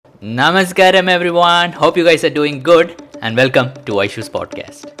Namaskaram everyone. Hope you guys are doing good and welcome to Aishu's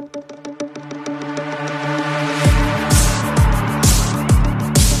podcast.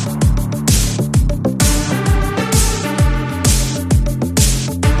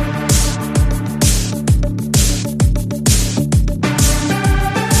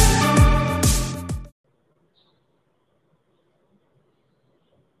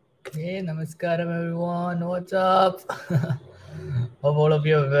 Hey, namaskaram everyone. What's up? Hope all of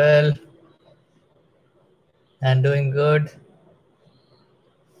you are well and doing good.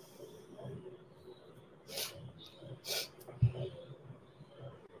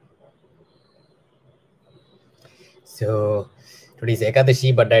 So today's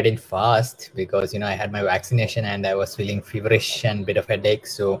Ekadashi, but I didn't fast because I had my vaccination and I was feeling feverish and bit of headache.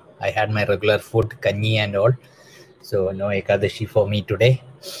 So I had my regular food, kanji and all. So no Ekadashi for me today.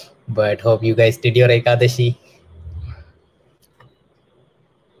 But hope you guys did your Ekadashi.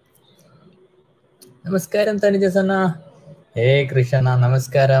 Namaskaram Tanijasana. Hey Krishna,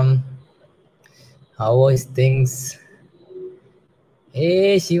 namaskaram. How is things?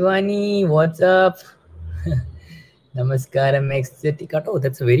 Hey Shivani, what's up? Namaskaram Ecstatic. Oh,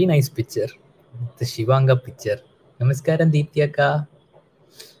 that's a very nice picture. The Shivanga picture. Namaskaram Dityaka.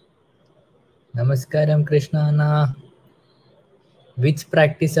 Namaskaram Krishnana. Which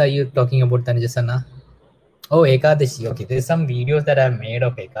practice are you talking about, Tanjasana? Oh, Ekadashi. Okay, there's some videos that I've made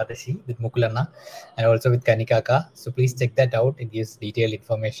of Ekadashi with Mukulana and also with Kanikaka. So please check that out. It gives detailed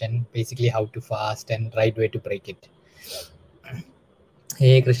information, basically how to fast and right way to break it.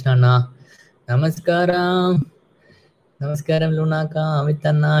 Hey Krishnana. Namaskaram. Namaskaram Lunaka,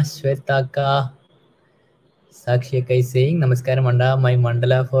 Amitana, Shwetaka. Sakshi Kai saying Namaskaram Manda, my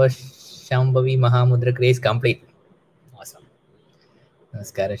mandala for Shambhavi Mahamudra Grace complete. Awesome.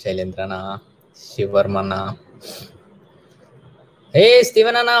 Namaskaram Shailendrana, Shivarmana. Hey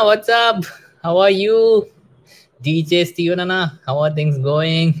Stevenana, what's up? How are you? DJ Stevenana, how are things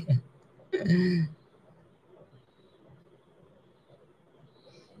going?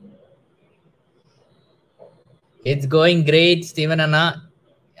 It's going great, Stevenana.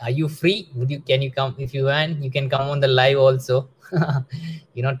 Are you free? Can you come? If you want, you can come on the live also.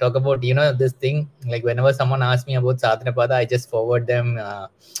 Talk about this thing. Like whenever someone asks me about Sadhanapada, I just forward them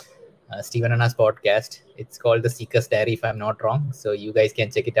Stephen Anna's podcast. It's called The Seeker's Diary, if I'm not wrong. So you guys can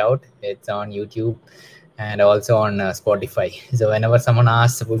check it out. It's on YouTube and also on Spotify. So whenever someone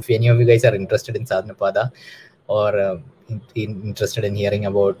asks if any of you guys are interested in Sadhanapada or interested in hearing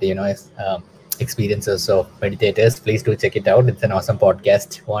about experiences of meditators, please do check it out. It's an awesome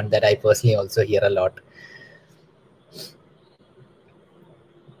podcast, one that I personally also hear a lot.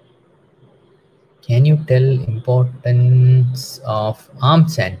 Can you tell importance of arm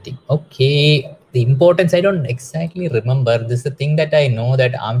chanting? Okay, the importance I don't exactly remember. This is the thing that I know,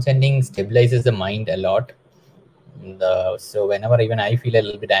 that arm chanting stabilizes the mind a lot. So whenever even I feel a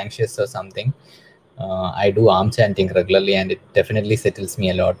little bit anxious or something, I do arm chanting regularly and it definitely settles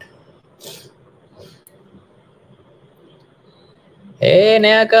me a lot. Hey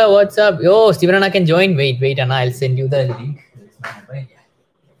Nayaka, what's up? Yo, Steven Anna can join. Wait, Anna, I'll send you the link.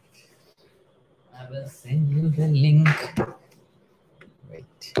 I will send you the link.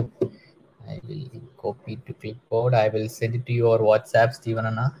 Wait, I will copy to clipboard. I will send it to your WhatsApp, Steven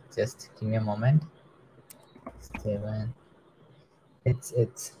Anna. Just give me a moment. Steven,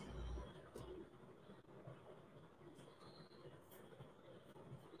 it's.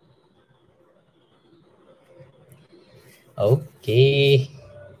 Okay,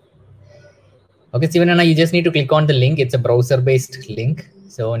 Steven Anna, you just need to click on the link. It's a browser-based link,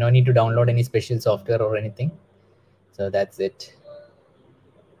 so no need to download any special software or anything. So that's it.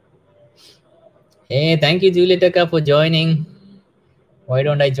 Hey, thank you, Julietaka, for joining. Why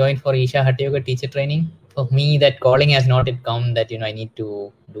don't I join for Isha Hatha Yoga teacher training? For me, that calling has not yet come that I need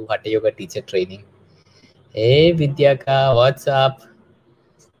to do Hatha Yoga teacher training. Hey, Vidyaka, what's up?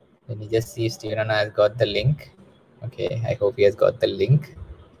 Let me just see if Steven Anna has got the link. Okay, I hope he has got the link.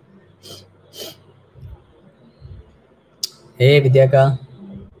 Hey, Vidyaka.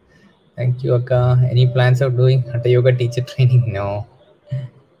 Thank you, Akka. Any plans of doing Hatha Yoga teacher training? No.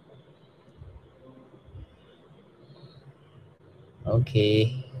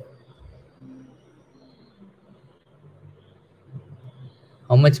 Okay.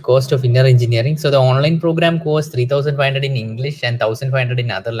 How much cost of inner engineering? So the online program costs 3,500 in English and 1,500 in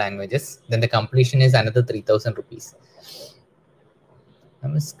other languages. Then the completion is another 3,000 rupees.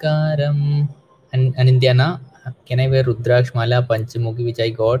 Namaskaram. And Indiana, can I wear Rudraksh Mala Panchamukhi, which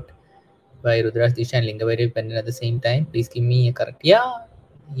I got by Rudraksh Disha and Lingaveri pendant at the same time? Please give me a correct. Yeah,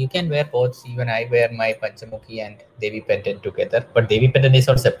 you can wear both. Even I wear my Panchamukhi and Devi pendant together, but Devi pendant is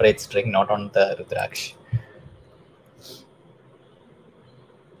on separate string, not on the Rudraksh.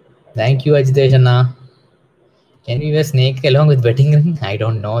 Thank you, Ajitesh Anna. Can we wear snake along with wedding ring? I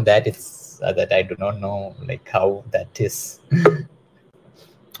don't know. That is that I do not know like how that is.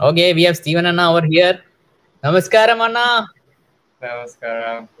 Okay, we have Steven Anna over here. Namaskaram Anna.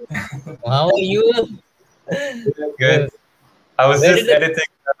 Namaskaram. How are you? Good. I was Where just did editing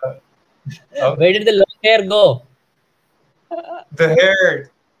Where did the long hair go? the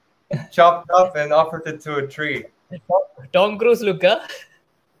hair, chopped up and offered it to a tree. Tom Cruise look, huh?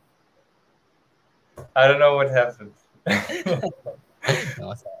 I don't know what happened.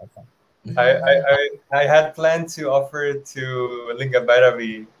 No, sir. I had planned to offer it to Linga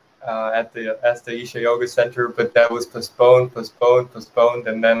Bhairavi at the Isha Yoga Center, but that was postponed,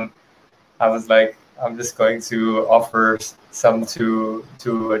 and then I was like, I'm just going to offer some to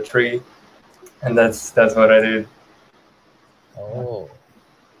a tree, and that's what I did. Oh.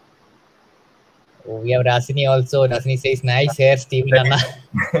 Oh, we have Rasini also. Rasini says, nice hair, Steven Anna.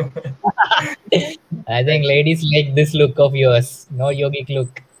 I think ladies like this look of yours. No yogic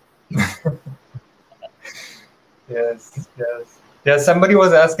look. Yes. Yeah, somebody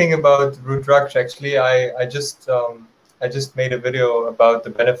was asking about Rudraksh. Actually, I just made a video about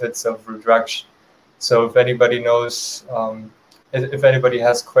the benefits of Rudraksh. So if anybody knows, if anybody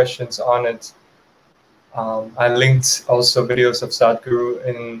has questions on it, I linked also videos of Sadhguru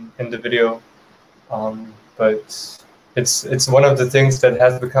in the video. But it's one of the things that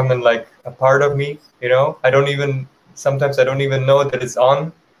has become like a part of me. You know, sometimes I don't even know that it's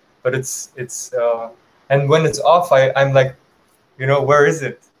on, but it's and when it's off, I'm like, you know, where is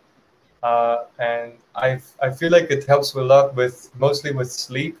it? And I feel like it helps a lot mostly with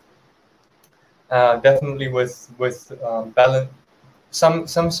sleep, definitely with balance,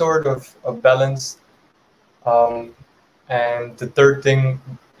 some sort of balance. And the third thing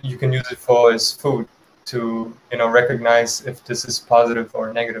you can use it for is food, to recognize if this is positive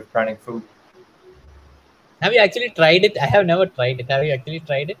or negative pranic food. Have you actually tried it? I have never tried it. Have you actually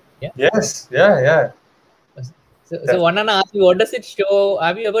tried it? Yeah. Yes. Yeah. So one and ask you, what does it show?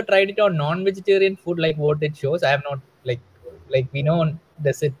 Have you ever tried it on non-vegetarian food? Like what it shows? I have not like we know.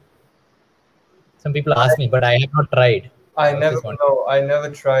 Does it? Some people ask me, but I have not tried. I never know. I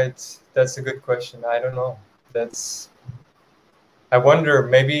never tried. That's a good question. I don't know. I wonder,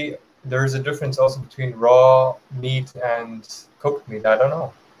 maybe there's a difference also between raw meat and cooked meat. I don't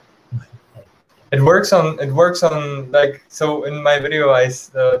know. It works on like, so in my video,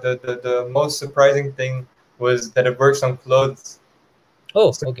 the most surprising thing was that it works on clothes.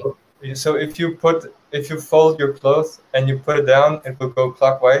 Oh, okay. So if you fold your clothes and you put it down, it will go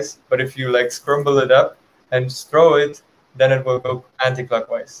clockwise. But if you like scramble it up and throw it, then it will go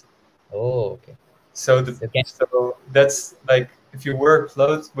anti-clockwise. Oh, okay. So that's like, if you wear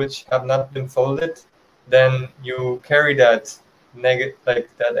clothes which have not been folded, then you carry that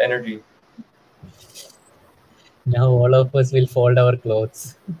that energy. Now all of us will fold our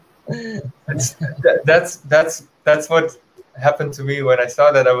clothes. That's what happened to me when I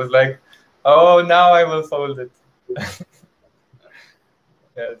saw that. I was like, oh, now I will fold it.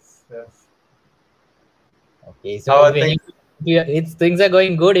 Yes. Okay, so things are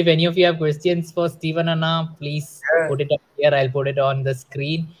going good. If any of you have questions for Steven Anna, please put it up here. I'll put it on the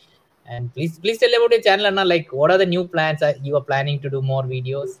screen. And please tell about your channel, Anna. Like, what are the new plans? You are planning to do more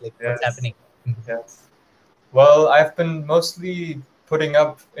videos? Like, what's happening? Yes. Well, I've been mostly putting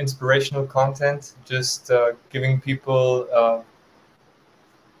up inspirational content, just giving people.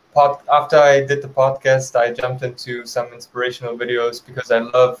 After I did the podcast, I jumped into some inspirational videos because I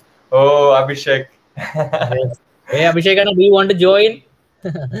love. Oh, Abhishek. Yes. Hey, Abhishek, Anna, do you want to join?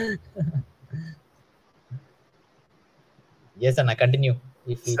 Yes, Anna, continue.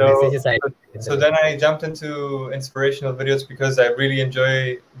 So then I jumped into inspirational videos because I really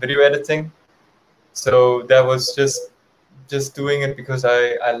enjoy video editing. So that was just doing it because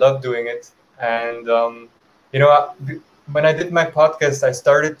I love doing it. And when I did my podcast, I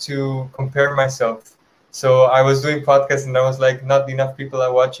started to compare myself. So I was doing podcasts and I was like, not enough people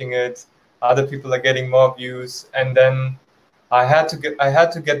are watching it. Other people are getting more views. And then I had to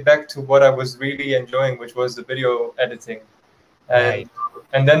get back to what I was really enjoying, which was the video editing.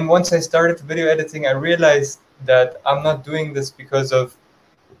 And then once I started video editing, I realized that I'm not doing this because of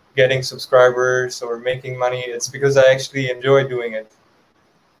getting subscribers or making money. It's because I actually enjoy doing it.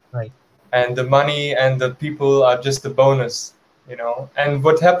 Right. And the money and the people are just a bonus, And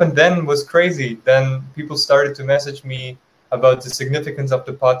what happened then was crazy. Then people started to message me about the significance of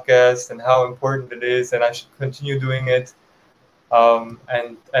the podcast and how important it is, and I should continue doing it.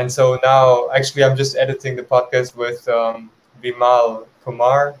 And so now actually I'm just editing the podcast with Vimal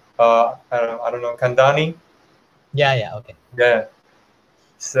Kumar. I don't know, Kandani. Yeah, okay. Yeah.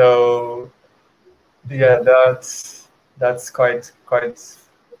 So yeah, that's quite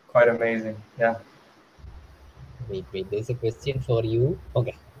amazing. Yeah. Wait, there's a question for you.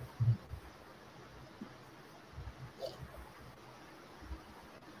 Okay.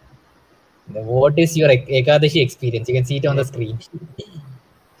 What is your Ekadashi experience? You can see it on the screen.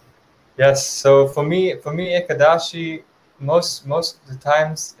 Yes. So for me, Ekadashi, most of the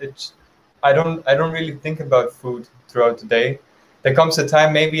times I don't really think about food throughout the day. There comes a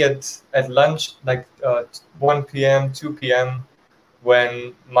time maybe at lunch, like 1 p.m., 2 p.m.,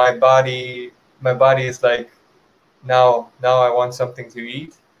 when my body is like, now I want something to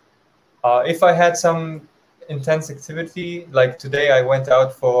eat. If I had some intense activity, like today I went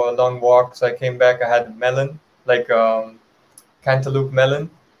out for a long walk, so I came back, I had melon, like cantaloupe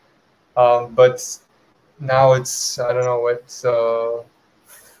melon. But now it's, I don't know, it's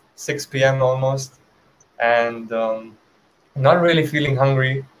 6 p.m. almost, and not really feeling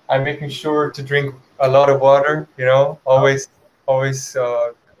hungry. I'm making sure to drink a lot of water, always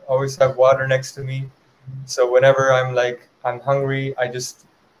have water next to me. So whenever I'm hungry, I just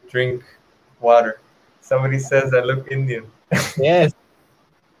drink water. Somebody says I look Indian. Yes.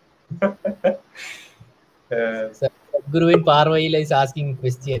 So Guru in Parvail is asking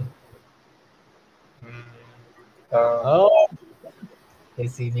question. Oh, they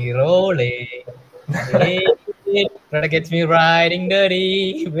see me rolling. Try to get me riding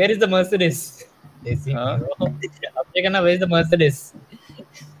dirty. Where is the Mercedes? They see me rolling. Where is the Mercedes?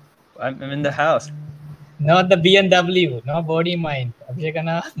 I'm in the house. Not the BMW. No body mind.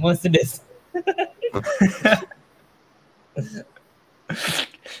 Abhishekana, Mercedes.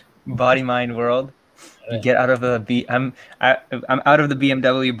 Body mind world. You get out of the I'm out of the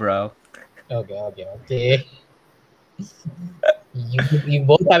BMW, bro. Okay. You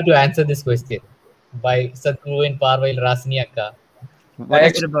both have to answer this question by Sadhguru in Parvail Rasni Akka. What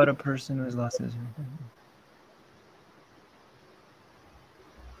is it about a person who has lost his?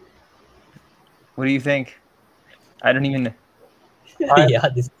 What do you think? I don't even.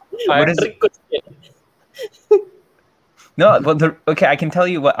 What is trick question? No, well, okay. I can tell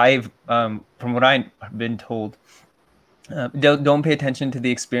you what I've from what I've been told. Don't pay attention to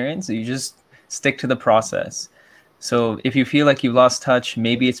the experience. You just stick to the process. So if you feel like you lost touch,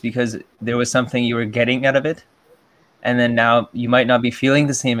 maybe it's because there was something you were getting out of it, and then now you might not be feeling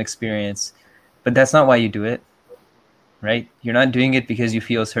the same experience. But that's not why you do it, right? You're not doing it because you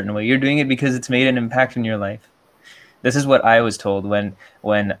feel a certain way. You're doing it because it's made an impact in your life. This is what I was told when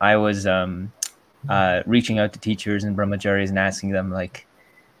I was reaching out to teachers and brahmacharis and asking them, like,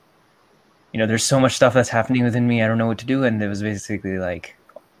 there's so much stuff that's happening within me. I don't know what to do. And it was basically like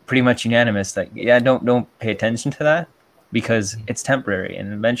pretty much unanimous. Like, yeah, don't pay attention to that because it's temporary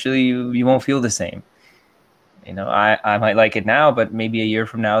and eventually you won't feel the same. I might like it now, but maybe a year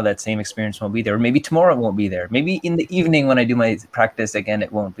from now, that same experience won't be there. Or maybe tomorrow it won't be there. Maybe in the evening when I do my practice again,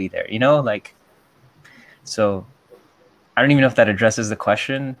 it won't be there, so I don't even know if that addresses the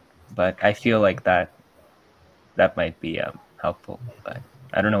question, but I feel like that might be helpful, but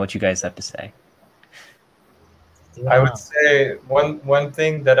I don't know what you guys have to say. I would say one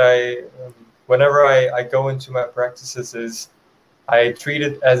thing that whenever I go into my practices is I treat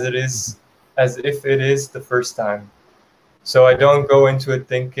it as if it is the first time. So I don't go into it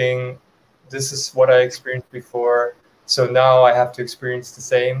thinking this is what I experienced before, so now I have to experience the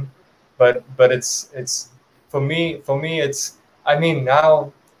same. But it's for me it's, I mean,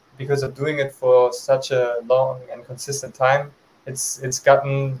 now because of doing it for such a long and consistent time, it's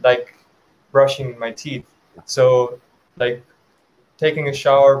gotten like brushing my teeth. So like taking a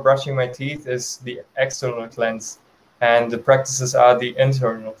shower, brushing my teeth is the external cleanse, and the practices are the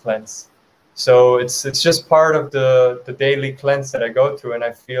internal cleanse. So it's just part of the daily cleanse that I go through, and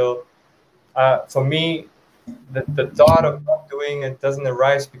I feel for me the thought of not doing it doesn't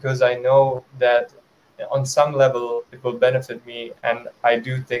arise because I know that on some level it will benefit me, and I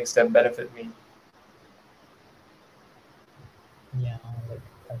do things that benefit me. Yeah,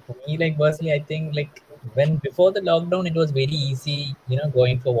 for me, personally, I think when before the lockdown it was very easy,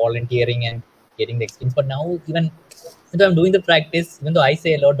 going for volunteering and getting the experience. But now, even if I'm doing the practice, even though I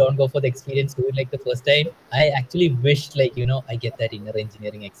say a lot, don't go for the experience, do it the first time, I actually wish I get that inner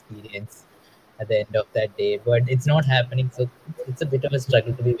engineering experience at the end of that day, but it's not happening. So it's a bit of a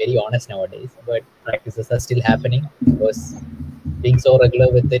struggle, to be very honest, nowadays. But practices are still happening because being so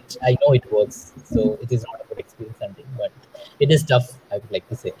regular with it, I know it works. So it is not a good experience, something, but it is tough, I would like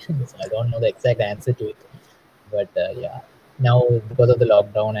to say. So I don't know the exact answer to it, but yeah, now because of the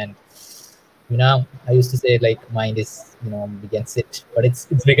lockdown. And I used to say like mind is, we can sit, but it's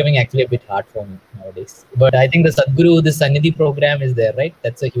becoming actually a bit hard for me nowadays. But I think the Sadhguru, the Sannidhi program is there, right?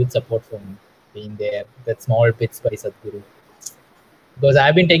 That's a huge support for me, being there. That small bits by Sadhguru. Because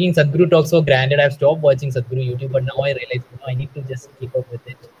I've been taking Sadhguru talks for granted. I've stopped watching Sadhguru YouTube, but now I realize I need to just keep up with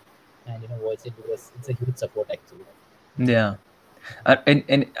it and watch it, because it's a huge support actually. Yeah.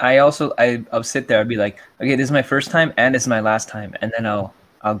 And I'll sit there. I'll be like, okay, this is my first time and this is my last time, and then I'll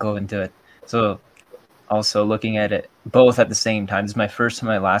go into it. So also looking at it both at the same time. This is my first and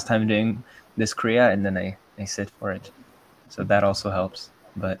my last time doing this Kriya, and then I sit for it. So that also helps.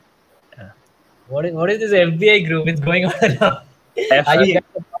 But yeah. What is this FBI group? It's going on now.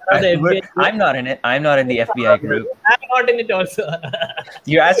 I'm not in it. I'm not in the FBI group. I'm not in it also.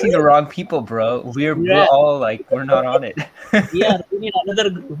 You're asking the wrong people, bro. We're all like, we're not on it. Yeah, we need another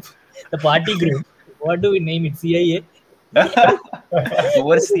group. The party group. What do we name it? CIA?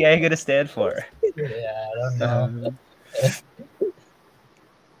 What is CIA going to stand for? Yeah, I don't know.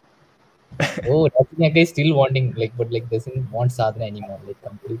 Oh, that guy is still wanting, but doesn't want sadhana anymore.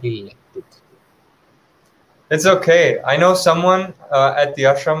 Completely left it. It's okay. I know someone at the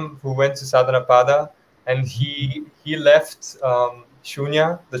ashram who went to Sadhanapada, and he left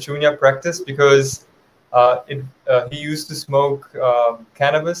Shunya, the Shunya practice, because he used to smoke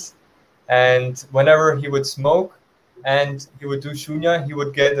cannabis, and whenever he would smoke and he would do Shunya, he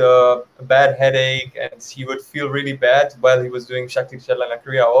would get a bad headache, and he would feel really bad while he was doing Shakti Chalana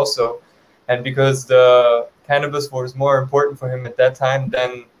Kriya also. And because the cannabis was more important for him at that time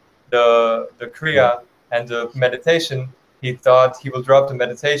than the Kriya and the meditation, he thought he will drop the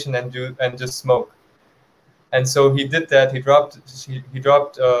meditation and just smoke. And so he did that. He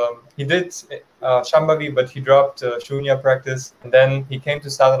did Shambhavi, but he dropped Shunya practice. And then he came to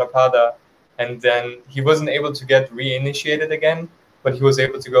Sadhanapada, and then he wasn't able to get reinitiated again, but he was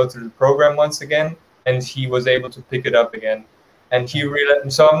able to go through the program once again, and he was able to pick it up again. And he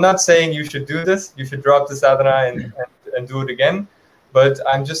realized, so I'm not saying you should do this, you should drop the sadhana and do it again, but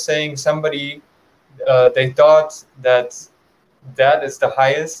I'm just saying somebody, they thought that is the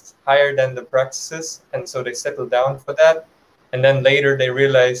higher than the practices, and so they settled down for that, and then later they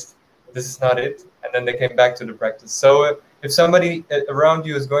realized this is not it, and then they came back to the practice. So if somebody around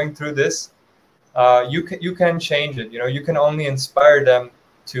you is going through this, you can change it. You can only inspire them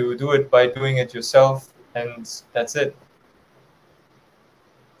to do it by doing it yourself, and that's it.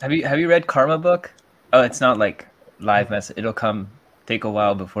 Have you read Karma book? Oh, it's not like live message. It'll take a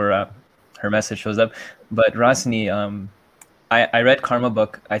while before her message shows up. But Rasini, I read Karma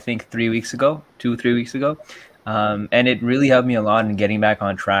book, I think 3 weeks ago, 2-3 weeks ago. And it really helped me a lot in getting back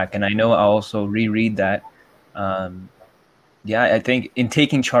on track. And I know I'll also reread that. I think in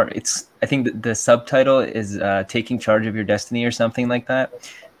taking charge, I think the subtitle is Taking Charge of Your Destiny or something like that.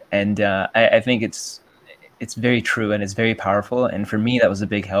 And I think it's very true and it's very powerful. And for me, that was a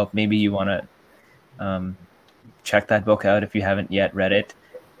big help. Maybe you want to check that book out if you haven't yet read it.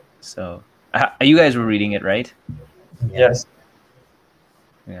 So you guys were reading it, right? Yes.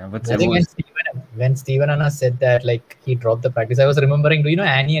 Yeah. I think when Steven Anna said that, he dropped the practice, I was remembering, do you know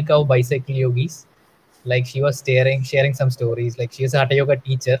Annie Akau, Bicycle Yogis? She was sharing some stories. She is a Hatha Yoga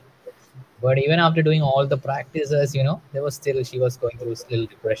teacher. But even after doing all the practices, there was still, she was going through little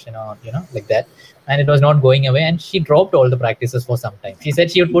depression or, like that. And it was not going away. And she dropped all the practices for some time. She said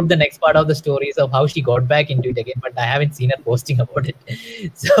she would put the next part of the stories of how she got back into it again. But I haven't seen her posting about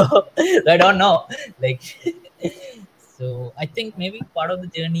it. So I don't know. So I think maybe part of the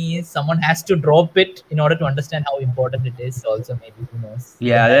journey is someone has to drop it in order to understand how important it is. Also, maybe, who knows?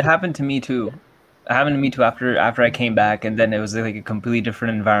 Yeah, that happened to me too. It happened to me too after I came back, and then it was a completely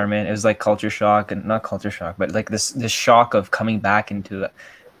different environment. It was culture shock, and not culture shock, but this shock of coming back into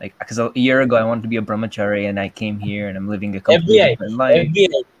because a year ago I wanted to be a brahmachari, and I came here and I'm living a completely different life.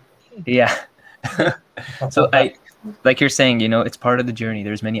 FBI. Yeah. So you're saying, it's part of the journey.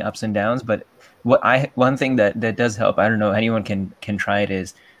 There's many ups and downs, but one thing that does help, I don't know, anyone can try it,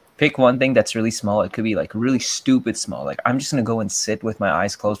 is pick one thing that's really small. It could be really stupid small. I'm just gonna go and sit with my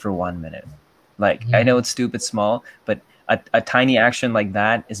eyes closed for 1 minute. I know it's stupid small, but a tiny action like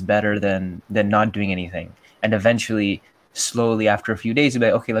that is better than not doing anything. And eventually, slowly after a few days, you'll be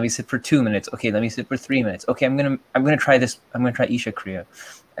like, okay, let me sit for 2 minutes. Okay, let me sit for 3 minutes. Okay, I'm gonna try this. I'm gonna try Isha Kriya.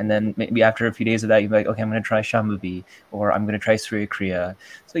 And then maybe after a few days of that, you'll be like, okay, I'm gonna try Shambhavi, or I'm gonna try Surya Kriya.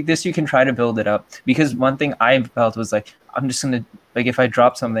 So this, you can try to build it up. Because one thing I felt was I'm just gonna, if I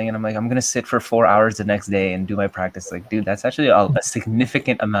drop something and I'm gonna sit for 4 hours the next day and do my practice, dude, that's actually a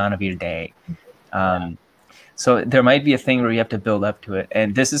significant amount of your day. So there might be a thing where you have to build up to it.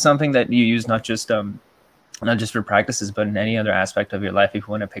 And this is something that you use not just not just for practices, but in any other aspect of your life. If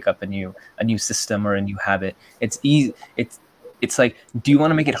you want to pick up a new system or a new habit, it's easy. It's like, do you want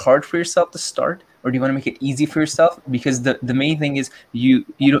to make it hard for yourself to start, or do you want to make it easy for yourself? Because the main thing is you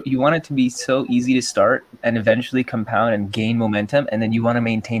want it to be so easy to start and eventually compound and gain momentum, and then you want to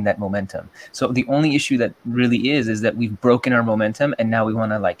maintain that momentum. So the only issue that really is that we've broken our momentum, and now we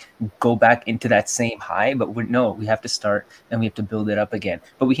want to like go back into that same high, but we have to start and we have to build it up again.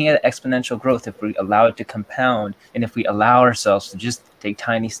 But we can get exponential growth if we allow it to compound, and if we allow ourselves to just take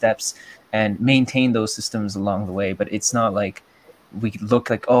tiny steps and maintain those systems along the way. But it's not like we look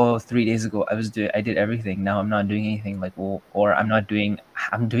like, oh, 3 days ago I did everything, now I'm not doing anything, like, well, or I'm doing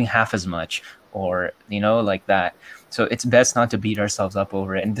half as much, or like that. So it's best not to beat ourselves up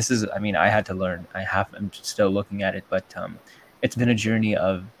over it. And this is, I mean, I had to learn. I'm still looking at it, but it's been a journey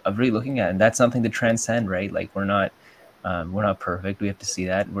of really looking at it. And that's something to transcend, right? Like we're not perfect. We have to see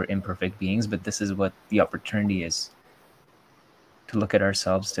that we're imperfect beings, but this is what the opportunity is, to look at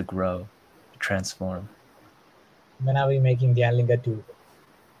ourselves, to grow, to transform. When are we making Dhyanlinga 2?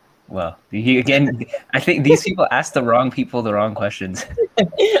 Well, again, I think these people ask the wrong people the wrong questions.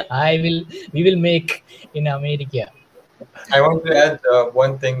 We will make in America. I want to add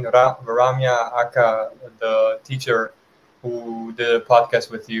one thing. Ramya Aka, the teacher who did a podcast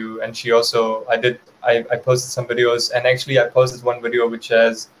with you, and she also, I posted some videos, and actually I posted one video which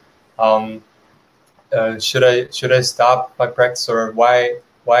says, should I stop my practice, or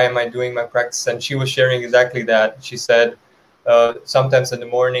why am I doing my practice? And she was sharing exactly that. She said sometimes in the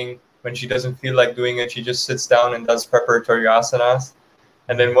morning when she doesn't feel like doing it, she just sits down and does preparatory asanas.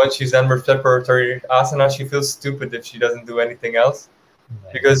 And then once she's done with preparatory asana, she feels stupid if she doesn't do anything else,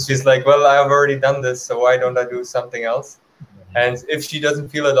 because she's like, well, I've already done this, so why don't I do something else? And if she doesn't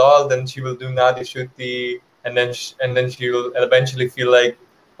feel at all, then she will do Nadi Shuddhi, and then she will eventually feel like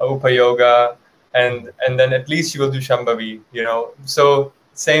Upa Yoga, and then at least she will do Shambhavi, So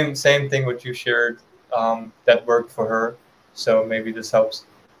same thing what you shared, that worked for her. So maybe this helps.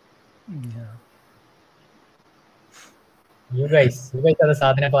 Yeah. You guys are the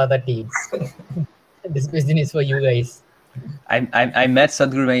Sadhanapada teams. This question is for you guys. I met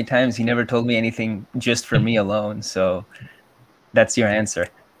Sadhguru many times. He never told me anything just for me alone. So that's your answer.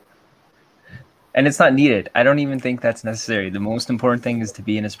 And it's not needed. I don't even think that's necessary. The most important thing is to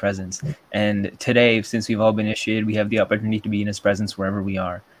be in his presence. And today, since we've all been initiated, we have the opportunity to be in his presence wherever we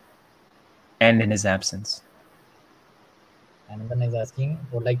are, and in his absence. Anandan is asking,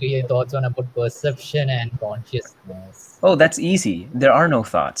 would like to hear your thoughts on about perception and consciousness. Oh, that's easy. There are no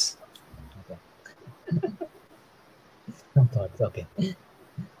thoughts. Okay. No thoughts. Okay.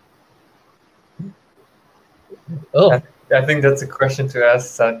 Oh, I think that's a question to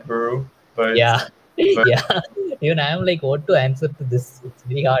ask Sadhguru. But yeah. Even I am like, what to answer to this? It's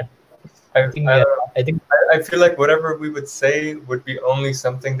very hard. I feel like whatever we would say would be only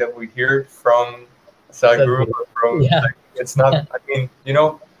something that we hear from Sadhguru. Like, it's not. I mean,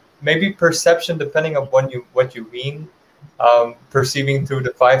 maybe perception, depending on what you mean. Perceiving through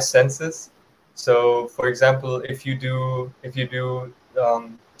the five senses. So, for example, if you do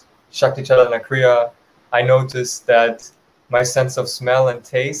Shakti Chalana Kriya, I noticed that my sense of smell and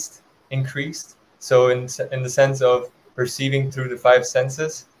taste increased. So in the sense of perceiving through the five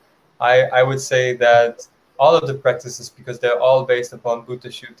senses, I would say that all of the practices, because they're all based upon Bhuta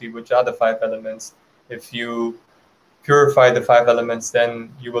Shuddhi, which are the five elements, if you purify the five elements,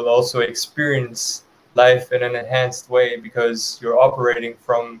 then you will also experience life in an enhanced way, because you're operating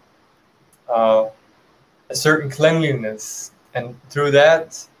from a certain cleanliness, and through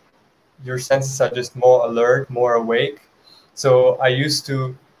that your senses are just more alert, more awake. So I used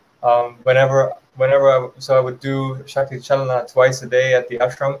to whenever I would do Shakti Chalana twice a day at the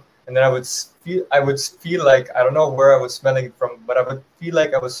ashram, and then I would feel like, I don't know where I was smelling it from, but I would feel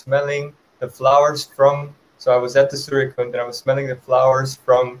like I was smelling the flowers from, so I was at the Surya Kund and I was smelling the flowers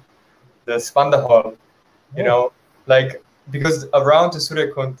from the Spanda hall, like, because around the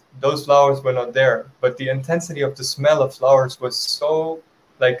Surya Kund, those flowers were not there, but the intensity of the smell of flowers was so,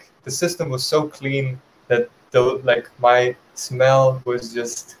 like, the system was so clean that my smell was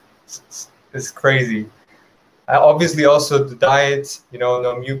just, it's crazy. Obviously also the diet,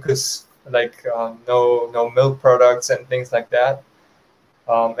 no mucus, like no milk products and things like that,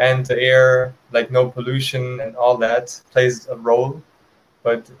 and the air, like no pollution and all that plays a role.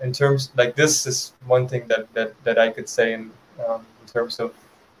 But in terms, like, this is one thing that I could say in terms of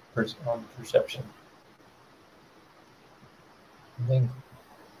perception.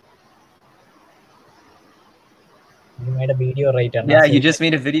 You made a video, right? Anna? Yeah, So you just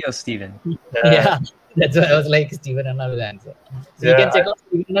made a video, Steven. yeah, that's why I was like, Steven Anna will answer. So you can check out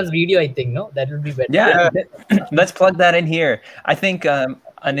Steven Anna's video, I think, no? That will be better. Yeah, let's plug that in here. I think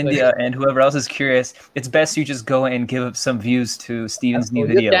Anindya and whoever else is curious, it's best you just go and give some views to Steven's new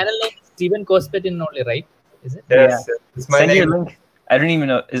video. Your channel name is Steven Kospetin only, right? Is it? Yes, it's my Send name. your link. I don't even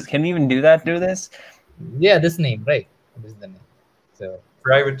know. Can we even do that? Do this? Yeah, this name, right? This is the name. So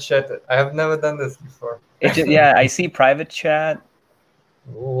Private chat. I have never done this before. Yeah, I see private chat.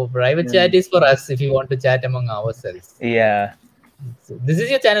 oh, private chat is for us if you want to chat among ourselves. Yeah. So this is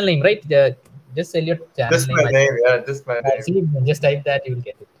your channel name, right? Just tell your channel Just name. my name. Yeah, just my name. Actually, just type that, you will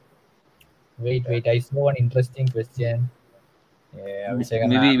get it. Wait. I saw one interesting question. Yeah,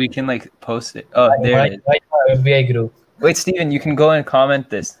 maybe we can like post it. Oh, there it is. Why FBI group? Wait, Steven, you can go and comment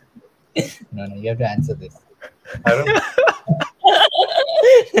this. No, you have to answer this. I don't know.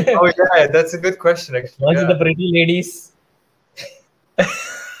 Oh yeah, that's a good question actually. What's the pretty ladies?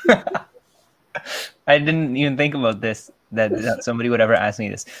 I didn't even think about this, that somebody would ever ask me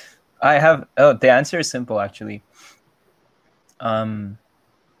this. I have the answer is simple actually. In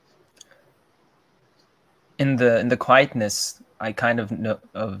the quietness, I kind of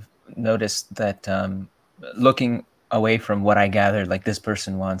noticed that looking away from what I gathered, like this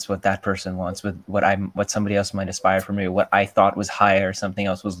person wants, what that person wants, what somebody else might aspire for me, what I thought was higher, something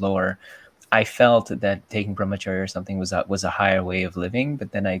else was lower. I felt that taking brahmacharya or something was a higher way of living.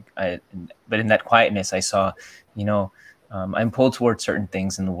 But then but in that quietness, I saw, I'm pulled towards certain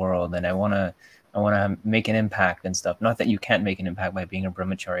things in the world, and I want to make an impact and stuff. Not that you can't make an impact by being a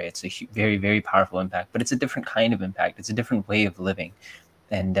brahmacharya. It's a very, very powerful impact, but it's a different kind of impact. It's a different way of living.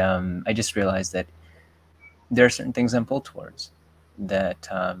 And I just realized that there are certain things I'm pulled towards that,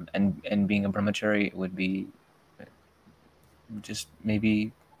 and being a brahmachari would be just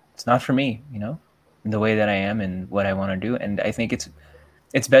maybe it's not for me, the way that I am and what I want to do. And I think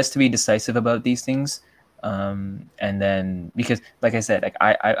it's best to be decisive about these things. And then, because like I said, like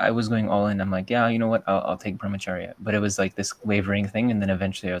I was going all in. I'm like, yeah, you know what? I'll take brahmacharya. But it was like this wavering thing. And then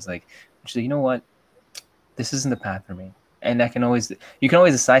eventually I was like, actually, you know what? This isn't the path for me. And you can always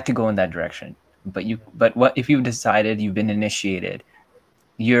decide to go in that direction. But what if you've decided, you've been initiated,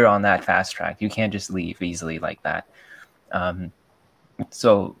 you're on that fast track. You can't just leave easily like that.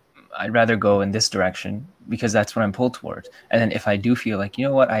 So I'd rather go in this direction because that's what I'm pulled towards. And then if I do feel like, you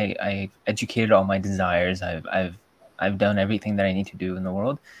know what, I educated all my desires, I've done everything that I need to do in the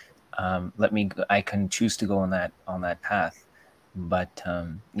world. I can choose to go on that path. But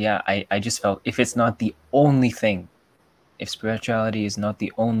yeah, I just felt if it's not the only thing, if spirituality is not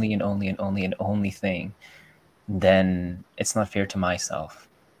the only and only and only and only thing, then it's not fair to myself.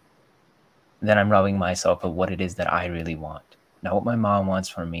 Then I'm robbing myself of what it is that I really want. Not what my mom wants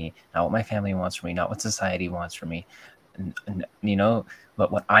from me, not what my family wants from me, not what society wants from me,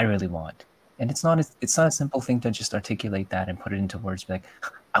 but what I really want. And it's not a simple thing to just articulate that and put it into words, like,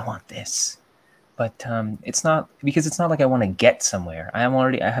 I want this. But it's not like I want to get somewhere. I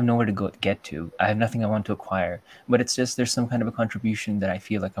have nowhere to get to. I have nothing I want to acquire. But it's just there's some kind of a contribution that I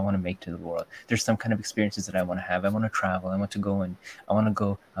feel like I want to make to the world. There's some kind of experiences that I want to have. I want to travel. I want to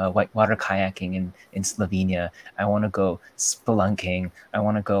go whitewater kayaking in Slovenia. I want to go spelunking. I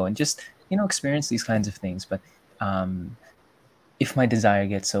want to go and just experience these kinds of things. But if my desire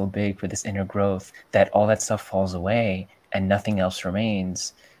gets so big for this inner growth that all that stuff falls away and nothing else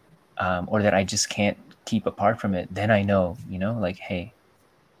remains, or that I just can't keep apart from it, then I know, like, hey,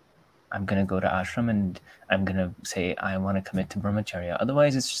 I'm going to go to ashram and I'm going to say I want to commit to brahmacharya.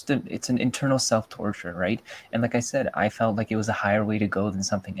 Otherwise, it's an internal self-torture, right? And like I said, I felt like it was a higher way to go than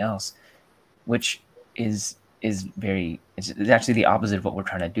something else, which is actually the opposite of what we're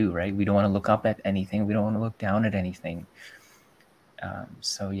trying to do, right? We don't want to look up at anything. We don't want to look down at anything.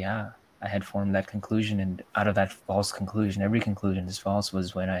 So yeah, I had formed that conclusion, and out of that false conclusion, every conclusion is false,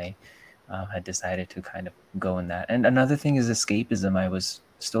 was when I had decided to kind of go in that. And another thing is escapism. I was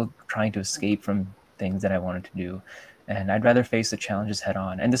still trying to escape from things that I wanted to do, and I'd rather face the challenges head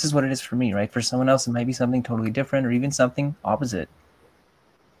on. And this is what it is for me, right? For someone else, it might be something totally different or even something opposite.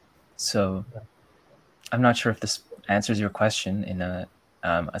 So I'm not sure if this answers your question in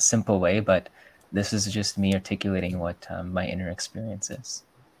a simple way, but this is just me articulating what my inner experience is.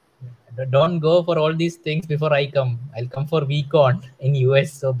 Don't go for all these things before I come. I'll come for VCon in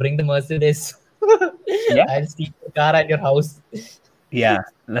US. So bring the Mercedes. Yeah. I'll steal the car at your house. Yeah,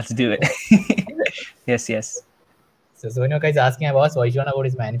 let's do it. Yes. So Sonyoka is asking about Vaishwan about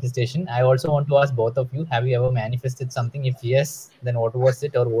his manifestation. I also want to ask both of you, have you ever manifested something? If yes, then what was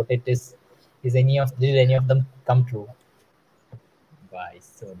it or what it is? Did any of them come true? Bye,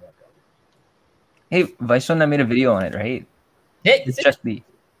 Sonyoka. Hey, Vaishwana made a video on it, right? Hey, It's Shakti.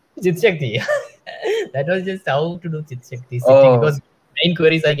 Chit Shakti. That was just how to do Chit Shakti sitting, Oh. because main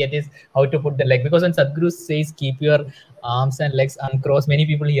queries I get is how to put the leg, because when Sadhguru says keep your arms and legs uncrossed, many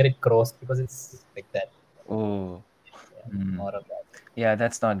people hear it crossed because it's like that. Oh. More of that. Yeah,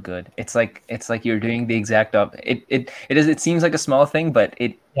 that's not good. It's like you're doing the exact up. It seems like a small thing, but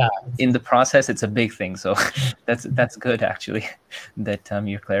in the process it's a big thing. So that's good actually that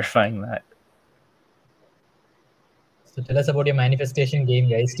you're clarifying that. So tell us about your manifestation game,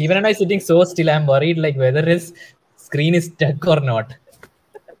 guys. Steven and I sitting so still. I'm worried like whether his screen is stuck or not.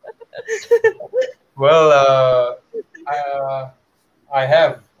 Well, I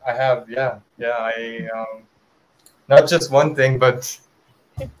have, yeah. Not just one thing, but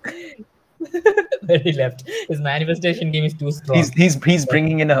Where he left. His manifestation game is too strong. He's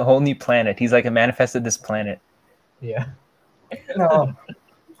bringing in a whole new planet. He's like, I manifested this planet. Yeah. No.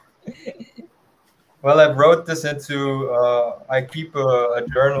 Well, I wrote this into. I keep a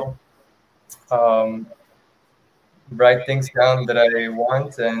journal. Write things down that I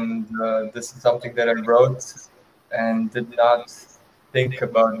want, and this is something that I wrote and did not think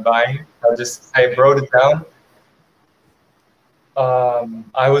about buying. I wrote it down.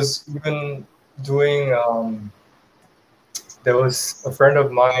 I was even doing. There was a friend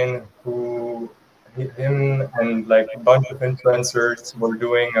of mine who, him and like a bunch of influencers were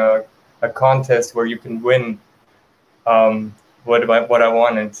doing a contest where you can win what I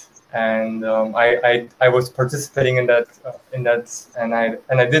wanted, and I was participating in that and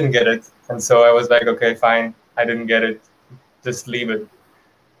I didn't get it, and so I was like, okay, fine, I didn't get it, just leave it.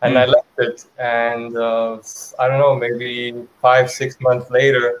 And I left it, and I don't know, maybe 5-6 months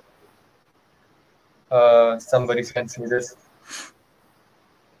later, somebody sent me this.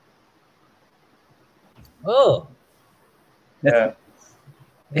 Oh. Yeah.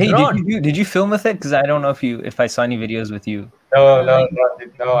 Hey, did you film with it? Because I don't know if I saw any videos with you. No.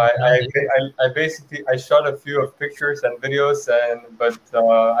 I basically shot a few of pictures and videos, but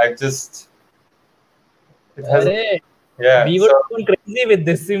I just it hasn't. Yeah, we were going crazy with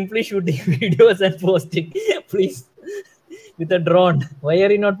this, simply shooting videos and posting. Please, with a drone. Why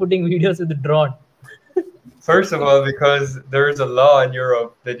are you not putting videos with the drone? First of all, because there is a law in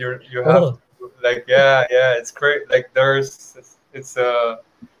Europe that you have to, like, yeah, it's great. Like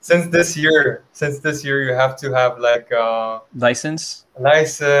since this year you have to have like license,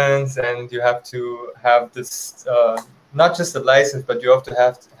 and you have to have this not just a license, but you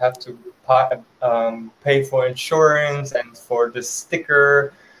have to pay for insurance and for the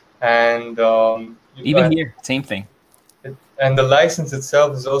sticker, and even here, same thing. And the license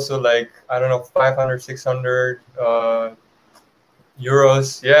itself is also like, I don't know, 500, 600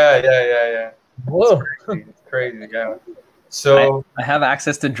 euros. Yeah. Whoa. It's crazy, yeah. So I have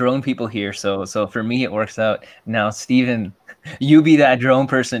access to drone people here, so for me it works out. Now, Steven, you be that drone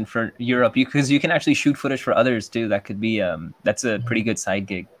person for Europe, because you can actually shoot footage for others too. That could be that's a pretty good side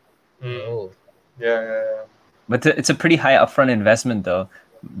gig. Oh. Yeah. But it's a pretty high upfront investment though.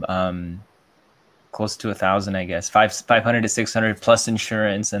 Close to 1,000, I guess. 500 to 600 plus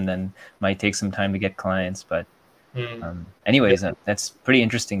insurance, and then might take some time to get clients. But anyways, that's pretty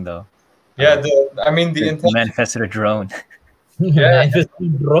interesting though. Yeah, the intention. Manifested a drone. Yeah.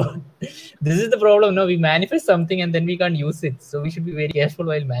 Drone. This is the problem. No, we manifest something and then we can't use it. So we should be very careful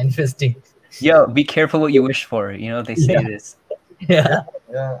while manifesting. Yo, be careful what you wish for. You know, they say this. Yeah.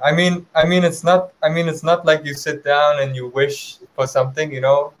 I mean, it's not like you sit down and you wish for something,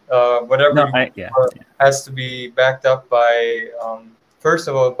 whatever has to be backed up by, first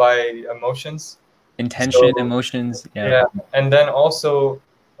of all, by emotions. Intention, emotions. Yeah. And then also,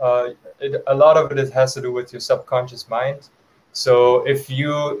 a lot of it has to do with your subconscious mind. So if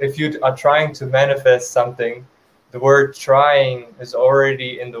you are trying to manifest something, the word trying is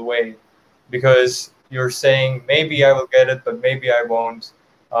already in the way, because you're saying maybe I will get it, but maybe I won't.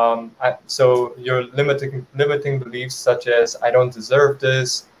 So your limiting beliefs, such as I don't deserve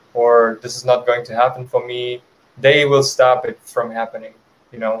this, or this is not going to happen for me, they will stop it from happening.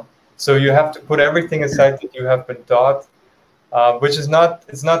 So you have to put everything aside that you have been taught, which is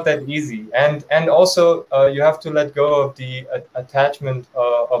it's not that easy. And also you have to let go of the attachment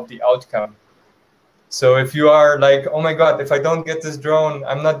of the outcome. So if you are like, oh my God, if I don't get this drone,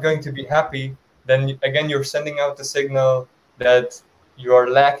 I'm not going to be happy, then again, you're sending out the signal that you are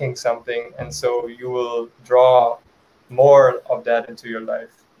lacking something. And so you will draw more of that into your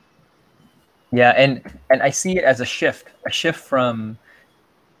life. Yeah. And I see it as a shift from,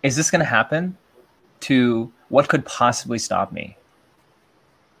 is this going to happen, to what could possibly stop me?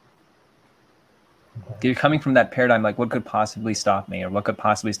 You're coming from that paradigm, like what could possibly stop me, or what could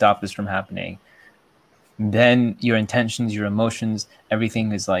possibly stop this from happening? then your intentions, your emotions,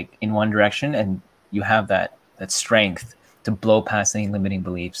 everything is like in one direction, and you have that strength to blow past any limiting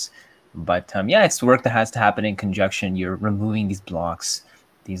beliefs. But yeah, it's work that has to happen in conjunction. You're removing these blocks,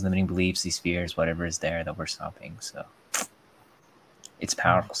 these limiting beliefs, these fears, whatever is there that we're stopping. So it's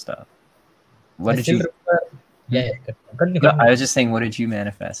powerful stuff. What did you? Yeah. No, I was just saying, what did you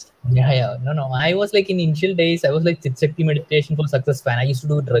manifest? Yeah. No. I was like in initial days, I was like Chit Shakti meditation for success fan. I used to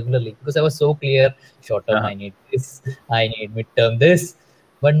do it regularly because I was so clear. Short term, I need this. I need midterm this.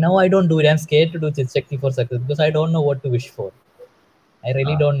 But now I don't do it. I'm scared to do Chit Shakti for success because I don't know what to wish for. I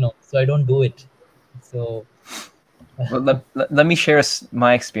really don't know, so I don't do it. So, well, let me share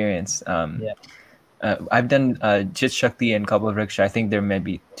my experience. I've done Chit Shakti and Kalpa Vriksha. I think there may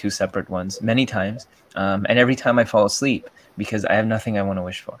be 2 separate ones many times. And every time I fall asleep because I have nothing I want to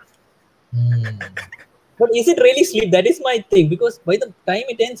wish for. But is it really sleep? That is my thing, because by the time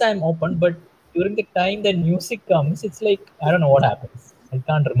it ends, I'm open. But during the time that music comes, it's like, I don't know what happens. I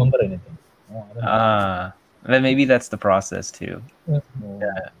can't remember anything. Then maybe that's the process too.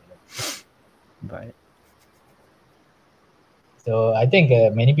 Yeah. But so I think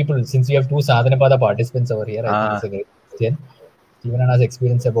many people, since we have 2 Sadhanapada participants over here, I think it's a great question. Steven Anna's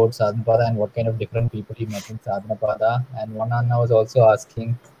experience about Sadhanapada and what kind of different people he met in Sadhanapada. And one Anna was also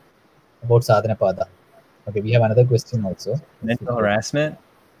asking about Sadhanapada. Okay, we have another question also. Mental harassment?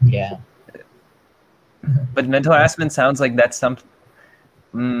 Yeah. But mental harassment sounds like that's something.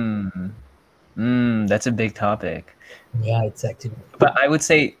 That's a big topic. Yeah, it's actually. But I would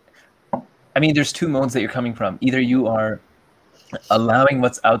say, I mean, there's 2 modes that you're coming from. Either you are allowing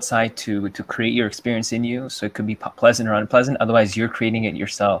what's outside to create your experience in you, so it could be pleasant or unpleasant. Otherwise, you're creating it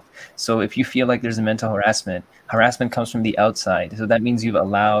yourself. So if you feel like there's a mental harassment comes from the outside. So that means you've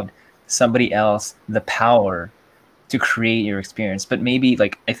allowed somebody else the power to create your experience. But maybe,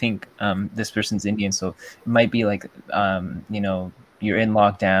 like, I think this person's Indian, so it might be like, you know, you're in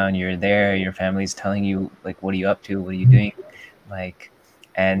lockdown, you're there, your family's telling you, like, what are you up to? What are you doing? Like,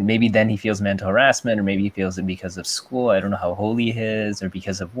 and maybe then he feels mental harassment, or maybe he feels it because of school. I don't know how holy he is, or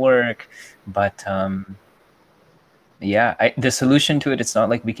because of work. But yeah, the solution to it, it's not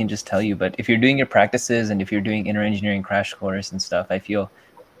like we can just tell you. But if you're doing your practices and if you're doing inner engineering crash course and stuff, I feel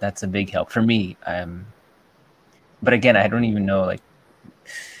that's a big help for me. But again, I don't even know, like,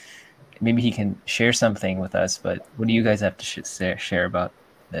 maybe he can share something with us, but what do you guys have to share about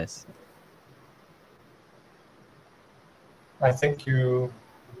this? I think you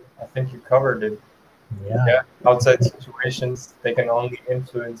covered it. Yeah. Outside situations, they can only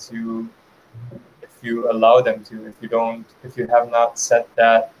influence you if you allow them to. If you have not set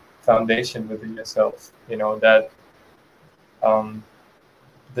that foundation within yourself, you know, that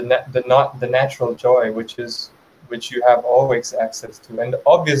the natural joy, which you have always access to. And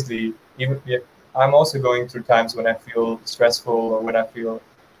obviously, even I'm also going through times when I feel stressful or when I feel,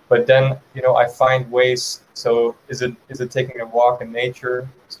 but then, you know, I find ways. So is it taking a walk in nature,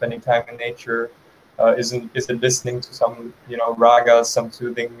 spending time in nature? Is it listening to some, you know, ragas, some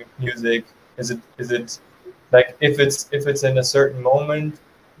soothing music? Is it like, if it's in a certain moment,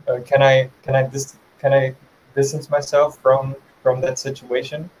 can I distance myself from that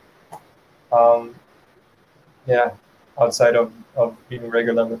situation? Yeah, outside of being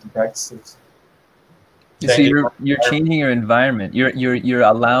regular with the practices. So you're changing your environment. You're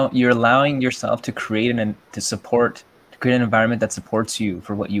allowing yourself to create an environment that supports you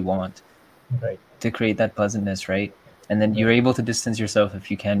for what you want. Right. To create that pleasantness, right? And then you're able to distance yourself if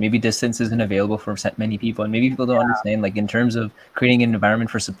you can. Maybe distance isn't available for many people, and maybe people don't understand, like, in terms of creating an environment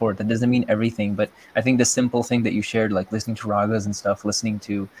for support. That doesn't mean everything, but I think the simple thing that you shared, like listening to ragas and stuff, listening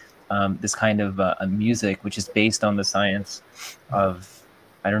to this kind of music, which is based on the science of,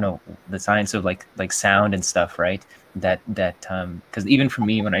 I don't know, the science of like sound and stuff, right? That because even for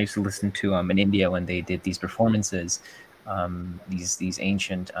me, when I used to listen to in India, when they did these performances, these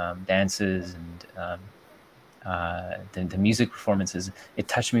ancient dances and the music performances, it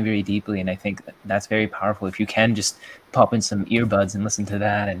touched me very deeply. And I think that's very powerful if you can just pop in some earbuds and listen to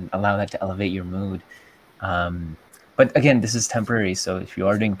that and allow that to elevate your mood. But again, this is temporary. So if you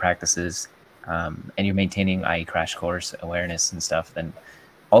are doing practices and you're maintaining crash course awareness and stuff, then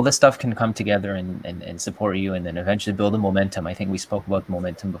all this stuff can come together and support you, and then eventually build a momentum. I think we spoke about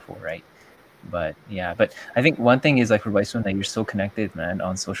momentum before, right? But yeah, but I think one thing is, like, for Vaishwan, that you're so connected, man,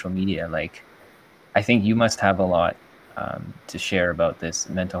 on social media. Like, I think you must have a lot to share about this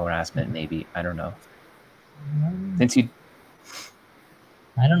mental harassment, maybe. I don't know. Since you...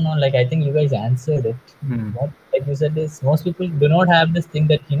 I don't know, like, I think you guys answered it. What, like you said, is most people do not have this thing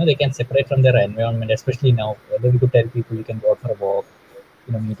that, you know, they can separate from their environment, especially now. Whether we could tell people you can go out for a walk,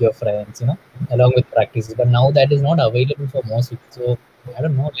 meet your friends, along with practices. But now that is not available for most people. So I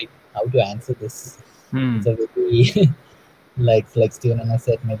don't know, like, how to answer this. It's a very like Steven and I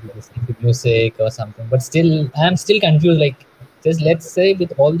said, maybe listening to music or something. But still, I'm still confused. Like, just let's say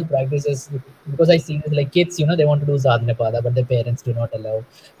with all the practices, because I see this, like, kids, they want to do sadhanapada, but their parents do not allow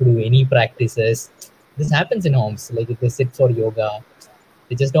to do any practices. This happens in homes. Like, if they sit for yoga,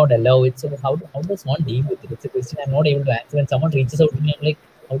 they just don't allow it. So how does one deal with it? It's a question I'm not able to answer. When someone reaches out to me, I'm like,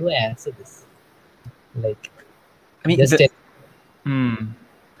 how do I answer this? Like, I mean, just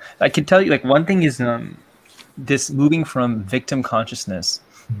I can tell you, like, one thing is this moving from victim consciousness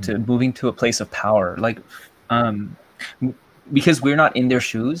to moving to a place of power, like, because we're not in their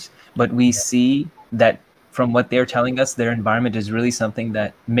shoes, but we see that from what they're telling us, their environment is really something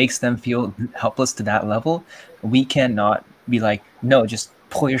that makes them feel helpless to that level. We cannot be like, no, just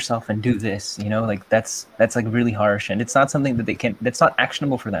pull yourself and do this, like that's like really harsh, and it's not something that that's not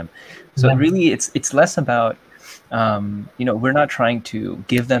actionable for them. So really it's less about we're not trying to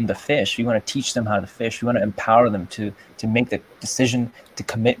give them the fish. We want to teach them how to fish. We want to empower them to make the decision to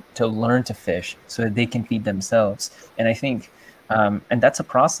commit to learn to fish so that they can feed themselves. And I think and that's a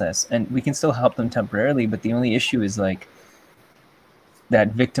process, and we can still help them temporarily, but the only issue is like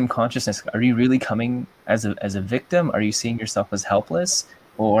that victim consciousness. Are you really coming as a victim? Are you seeing yourself as helpless?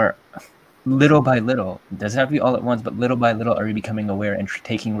 Or little by little, it doesn't have to be all at once, but little by little, are you becoming aware and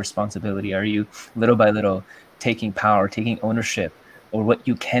taking responsibility? Are you little by little taking power, taking ownership over what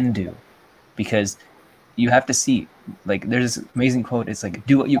you can do? Because you have to see, like, there's this amazing quote. It's like,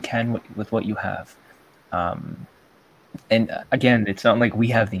 do what you can with what you have. And again, it's not like we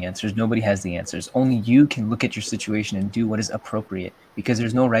have the answers. Nobody has the answers. Only you can look at your situation and do what is appropriate, because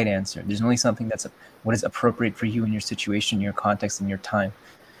there's no right answer. There's only something that's what is appropriate for you in your situation, your context, and your time.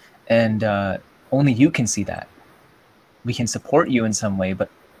 And only you can see that. We can support you in some way, but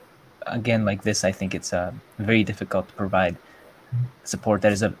again, like this, I think it's very difficult to provide support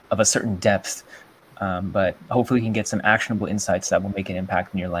that is of a certain depth. But hopefully you can get some actionable insights that will make an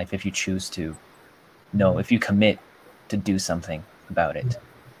impact in your life if you choose to. If you commit to do something about it.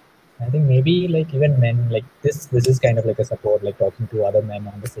 I think maybe like even men, like this is kind of like a support, like talking to other men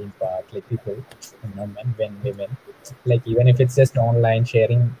on the same path, like people, men, women, like even if it's just online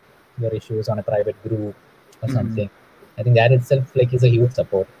sharing your issues on a private group or something. I think that itself like is a huge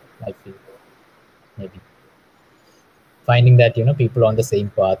support. I feel maybe finding that people on the same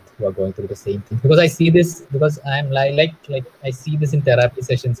path who are going through the same thing, because I see this, because I'm like I see this in therapy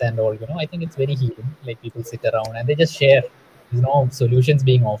sessions and all. I think it's very healing. Like people sit around and they just share, solutions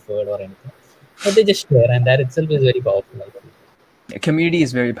being offered or anything, but they just share, and that itself is very powerful. I feel. Community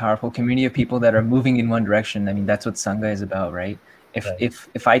is very powerful. Community of people that are moving in one direction. I mean, that's what Sangha is about, right?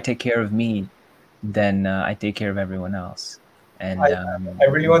 If I take care of me, then I take care of everyone else. And I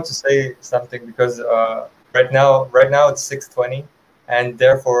really want to say something, because right now it's 6:20, and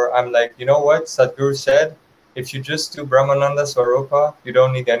therefore I'm like, you know what Sadhguru said, if you just do Brahmananda Swarupa, you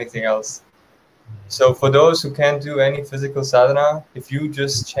don't need anything else. So for those who can't do any physical sadhana, if you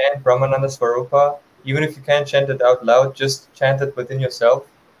just chant Brahmananda Swarupa, even if you can't chant it out loud, just chant it within yourself.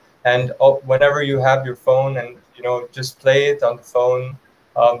 And whenever you have your phone, and just play it on the phone,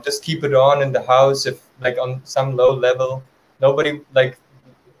 just keep it on in the house. If like on some low level, nobody, like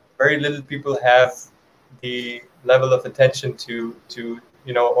very little people have the level of attention to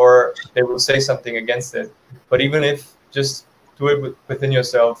or they will say something against it. But even if, just do it within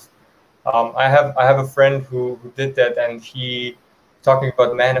yourself. I have a friend who did that, and he, talking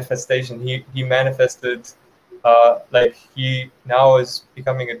about manifestation, he manifested, like he now is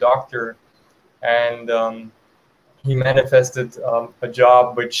becoming a doctor, and he manifested a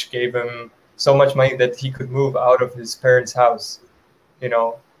job which gave him so much money that he could move out of his parents' house.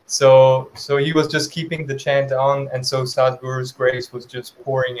 So he was just keeping the chant on, and so Sadhguru's grace was just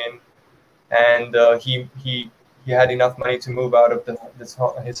pouring in, and he had enough money to move out of his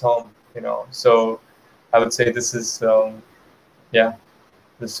home. So I would say this is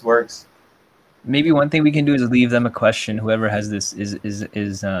this works. Maybe one thing we can do is leave them a question. Whoever has this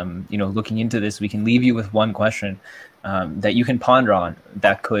is looking into this. We can leave you with one question that you can ponder on,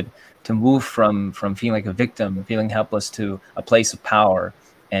 that could, to move from feeling like a victim, feeling helpless, to a place of power,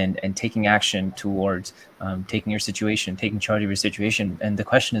 and taking action towards taking charge of your situation. And the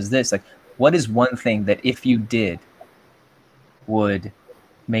question is this: like, what is one thing that if you did would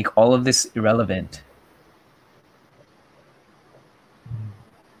make all of this irrelevant?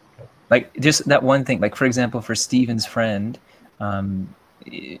 Like, just that one thing. Like, for example, for Steven's friend,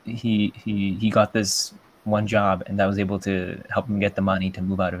 he got this one job, and that was able to help him get the money to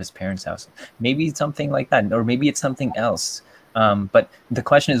move out of his parents' house. Maybe it's something like that, or maybe it's something else. But the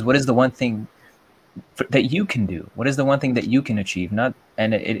question is, what is the one thing that you can do? What is the one thing that you can achieve?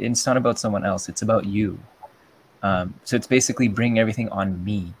 It's not about someone else. It's about you. So it's basically bringing everything on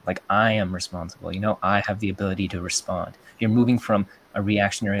me. Like, I am responsible. I have the ability to respond. You're moving from a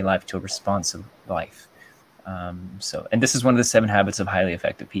reactionary life to a responsive life. And this is one of the 7 habits of highly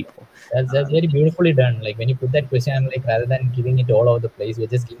effective people. That's very beautifully done. Like when you put that question, I'm like, rather than giving it all over the place, you're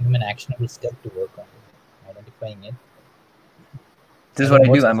just giving them an actionable step to work on, identifying it. This is what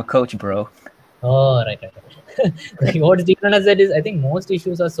I do. I'm a coach, bro. Oh, right. Like what Stephen has said is, I think most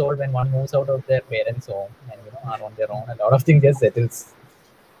issues are solved when one moves out of their parents' home and are on their own. A lot of things just settles.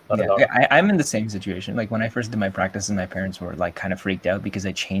 I'm in the same situation. Like when I first did my practices, my parents were like kind of freaked out because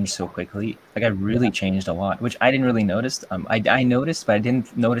I changed so quickly. Like I really changed a lot, which I didn't really notice. I noticed, but I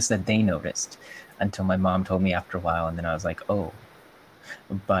didn't notice that they noticed until my mom told me after a while, and then I was like, oh.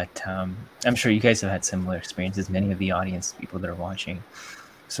 But I'm sure you guys have had similar experiences. Many of the audience people that are watching.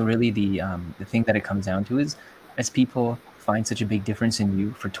 So really, the thing that it comes down to is, as people find such a big difference in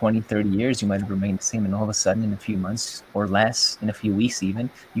you for 20, 30 years, you might have remained the same, and all of a sudden in a few months or less, in a few weeks even,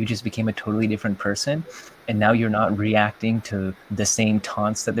 you just became a totally different person. And now you're not reacting to the same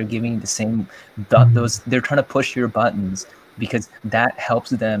taunts that they're giving, the same they're trying to push your buttons because that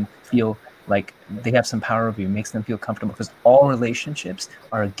helps them feel like they have some power over you, makes them feel comfortable, because all relationships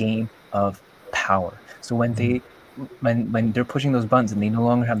are a game of power. So when they're pushing those buttons and they no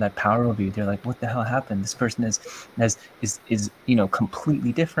longer have that power over you, they're like, what the hell happened? This person is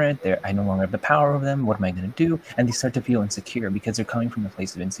completely different. I no longer have the power over them. What am I going to do? And they start to feel insecure because they're coming from a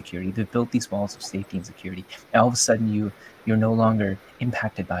place of insecurity. They've built these walls of safety and security. And all of a sudden you're no longer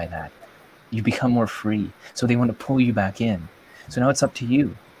impacted by that. You become more free. So they want to pull you back in. So now it's up to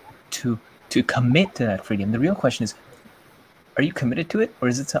you to commit to that freedom. The real question is, are you committed to it, or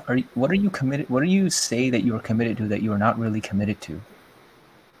is it? What are you committed? What do you say that you are committed to that you are not really committed to?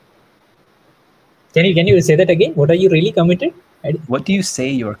 Can you say that again? What are you really committed? What do you say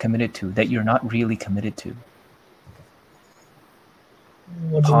you are committed to that you're not really committed to?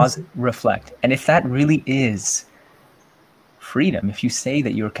 Pause, reflect, and if that really is freedom, if you say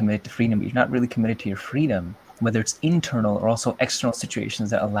that you're committed to freedom, but you're not really committed to your freedom, whether it's internal or also external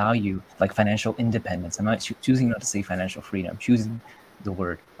situations that allow you, like financial independence. I'm not choosing not to say financial freedom. I'm choosing the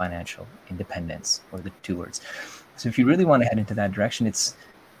word financial independence, or the 2 words. So if you really want to head into that direction, it's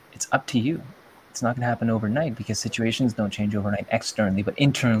up to you. It's not going to happen overnight, because situations don't change overnight externally, but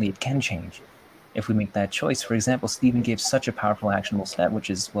internally it can change if we make that choice. For example, Stephen gave such a powerful actionable step,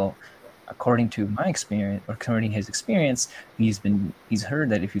 which is, well, according to my experience, or according to his experience, he's heard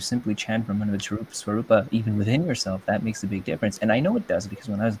that if you simply chant Brahmana Swarupa even within yourself, that makes a big difference. And I know it does, because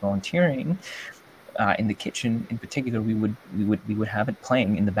when I was volunteering in the kitchen in particular, we would have it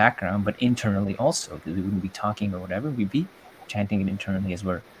playing in the background, but internally also, because we wouldn't be talking or whatever, we'd be chanting it internally as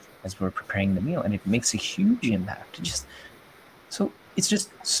we're preparing the meal, and it makes a huge impact. So it's just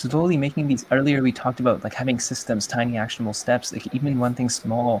slowly making these. Earlier we talked about like having systems, tiny actionable steps. Like even one thing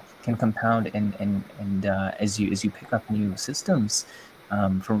small can compound, and as you pick up new systems,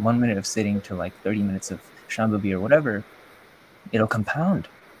 from 1 minute of sitting to like 30 minutes of Shambhavi or whatever, it'll compound.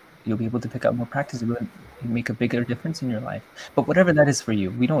 You'll be able to pick up more practice. It will make a bigger difference in your life. But whatever that is for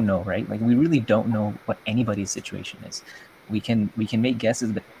you, we don't know, right? Like we really don't know what anybody's situation is. We can make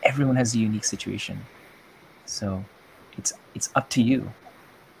guesses, but everyone has a unique situation. So it's up to you.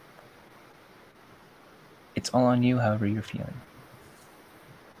 It's all on you, however you're feeling.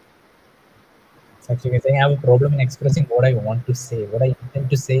 It's actually saying I have a problem in expressing what I want to say. What I intend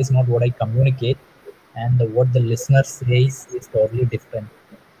to say is not what I communicate, and what the listener says is totally different.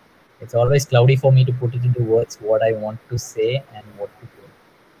 It's always cloudy for me to put it into words what I want to say and what to do.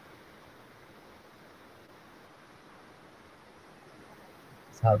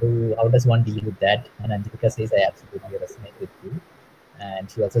 How does one deal with that? And Anjika says, I absolutely resonate with you. And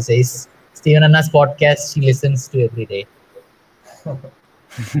she also says, Stephen Anna's podcast, she listens to every day.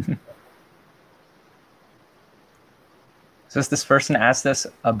 So this person asked us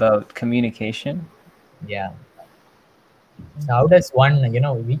about communication. Yeah. How does one,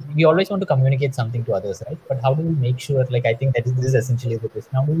 we always want to communicate something to others, right? But how do we make sure, like, I think this is essentially the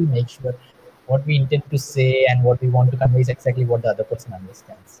question. How do we make sure what we intend to say and what we want to convey is exactly what the other person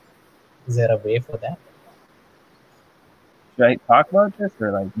understands? Is there a way for that? Should I talk about this,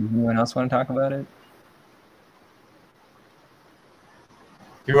 or like, does anyone else want to talk about it?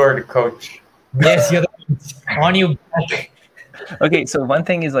 You are the coach. Yes, you're the coach. On you back. Okay, so one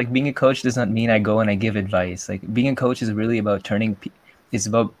thing is, like, being a coach does not mean I go and I give advice. Like, being a coach is really about it's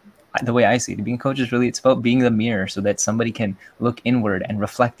about, the way I see it, being a coach is really, it's about being the mirror so that somebody can look inward and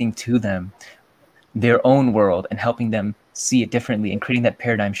reflecting to them their own world and helping them see it differently, and creating that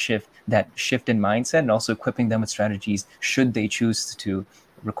paradigm shift, that shift in mindset, and also equipping them with strategies should they choose to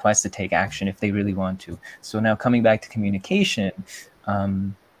request to take action if they really want to. So now coming back to communication,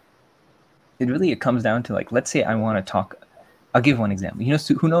 it comes down to, like, let's say I want to talk. I'll give one example. You know,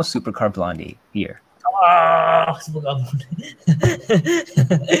 who knows Supercar Blondie here?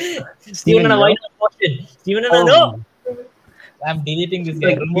 Steven, why not question? Steven, no. I'm deleting this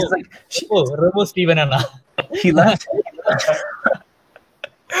guy. Remove Steven Anna. He left.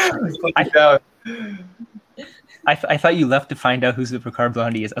 I thought you left to find out who Supercar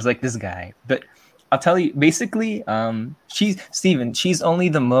Blondie is. I was like, this guy. But I'll tell you, basically, she's only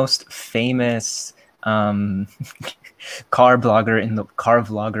the most famous car vlogger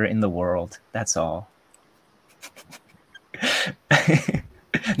in the world. That's all.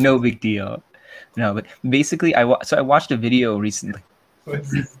 No big deal. No, but basically, I watched a video recently.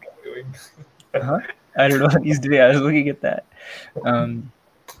 What's this guy doing? I don't know what he's doing. I was looking at that.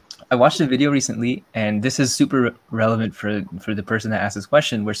 I watched a video recently, and this is super relevant for the person that asked this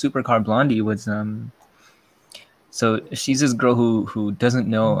question, where Supercar Blondie was so she's this girl who doesn't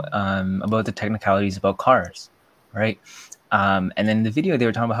know about the technicalities about cars, right? And then in the video they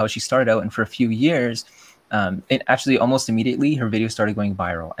were talking about how she started out, and for a few years, it actually almost immediately her video started going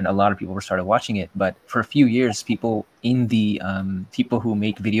viral, and a lot of people started watching it. But for a few years, people in the people who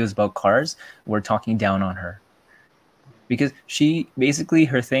make videos about cars were talking down on her, because she basically,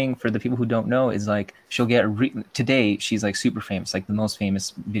 her thing, for the people who don't know, is like she'll get today she's like super famous, like the most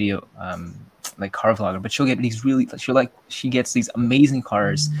famous video like car vlogger, but she'll get these she gets these amazing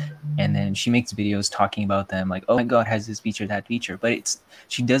cars, and then she makes videos talking about them, like, oh my god, has this feature, that feature. But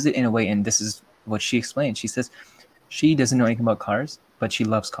she does it in a way, and this is what she explained. She says she doesn't know anything about cars, but she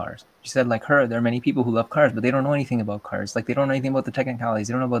loves cars. She said, like her, there are many people who love cars, but they don't know anything about cars. Like, they don't know anything about the technicalities.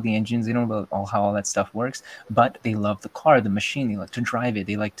 They don't know about the engines. They don't know about how all that stuff works, but they love the car, the machine. They like to drive it.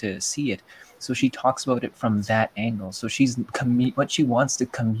 They like to see it. So she talks about it from that angle. So what she wants to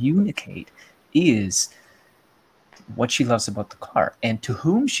communicate is what she loves about the car, and to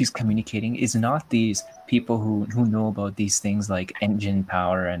whom she's communicating is not these people who know about these things like engine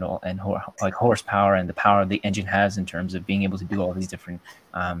power and like horsepower and the power the engine has in terms of being able to do all these different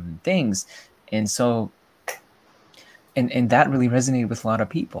things. And so and that really resonated with a lot of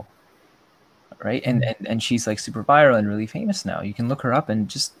people, right? And she's like super viral and really famous now. You can look her up and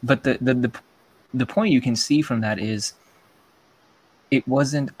just, but the point you can see from that is it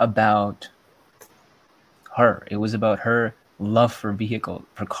wasn't about her. It was about her love for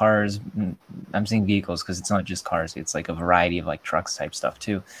cars. I'm saying vehicles because it's not just cars. It's like a variety of like trucks type stuff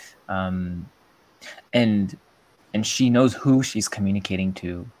too. And she knows who she's communicating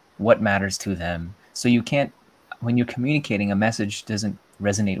to, what matters to them. So you can't, when you're communicating, a message doesn't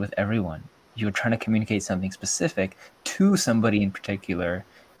resonate with everyone. You're trying to communicate something specific to somebody in particular,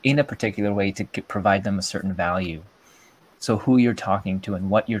 in a particular way, to provide them a certain value. So who you're talking to and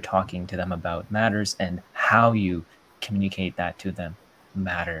what you're talking to them about matters, and how you communicate that to them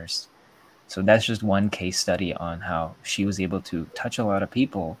matters. So that's just one case study on how she was able to touch a lot of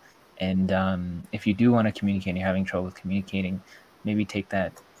people. And if you do want to communicate and you're having trouble with communicating, maybe take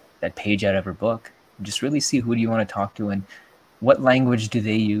that page out of her book and just really see who do you want to talk to and what language do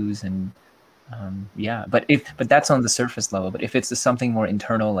they use. And but that's on the surface level. But if it's something more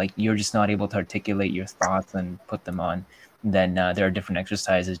internal, like you're just not able to articulate your thoughts and put them on, then there are different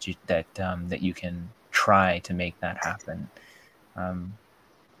exercises that you can try to make that happen. I'm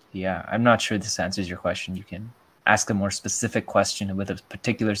not sure this answers your question. You can ask a more specific question with a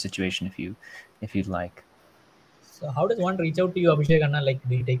particular situation if you'd like. So how does one reach out to you, Abhishek Anna? Like,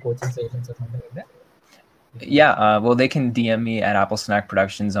 do you take coaching sessions or something like that? Yeah, well, they can DM me at Apple Snack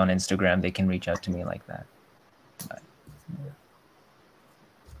Productions on Instagram. They can reach out to me like that.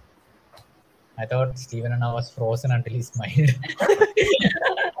 I thought Steven Anna was frozen until he smiled.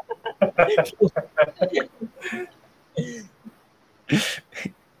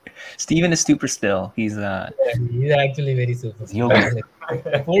 Steven is super still. He's actually very super still.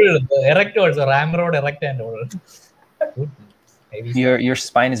 Full erect also, ramrod erect and all. Your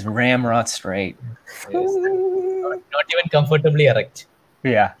spine is ramrod straight. Yes. Not even comfortably erect.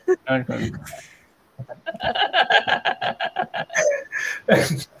 Yeah.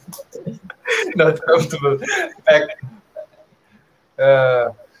 Not comfortable. Back.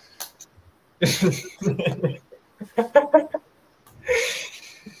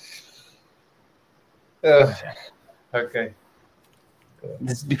 Okay.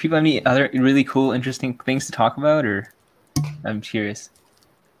 Do people have any other really cool, interesting things to talk about, or I'm curious?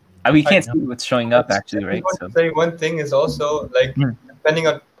 We can't see what's showing up actually, right? I want to say one thing is also like depending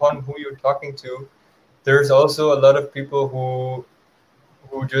upon who you're talking to, there's also a lot of people who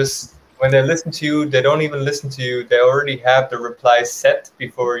just, when they listen to you, they don't even listen to you. They already have the reply set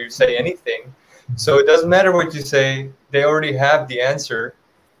before you say anything. So it doesn't matter what you say, they already have the answer.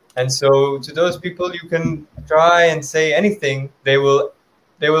 And so to those people, you can try and say anything. They will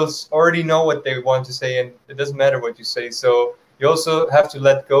already know what they want to say, and it doesn't matter what you say. So you also have to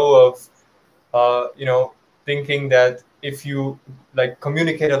let go of thinking that if you like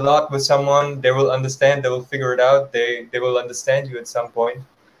communicate a lot with someone, they will understand, they will figure it out, they will understand you at some point.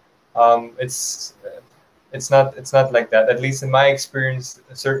 It's not like that. At least in my experience,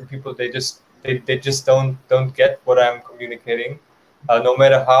 certain people, they just don't get what I'm communicating, no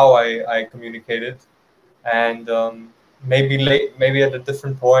matter how I communicate it. And maybe at a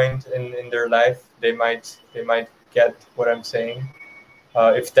different point in their life, they might get what I'm saying,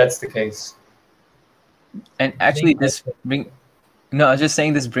 if that's the case. And actually, I was just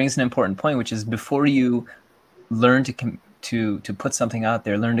saying this brings an important point, which is before you learn to put something out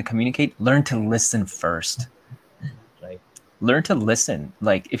there, learn to communicate, learn to listen first. Right. Learn to listen.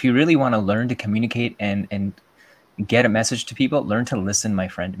 Like if you really want to learn to communicate and get a message to people, learn to listen, my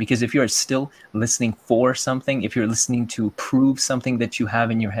friend. Because if you're still listening for something, if you're listening to prove something that you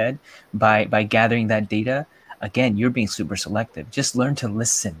have in your head by gathering that data, again, you're being super selective. Just learn to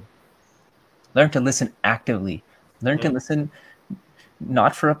listen. Learn to listen actively. Learn to listen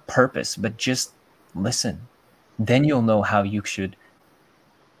not for a purpose, but just listen. Then you'll know how you should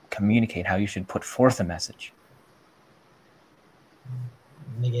communicate, how you should put forth a message.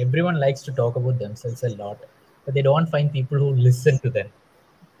 Like everyone likes to talk about themselves a lot, but they don't find people who listen to them.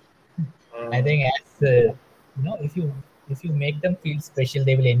 I think as if you make them feel special,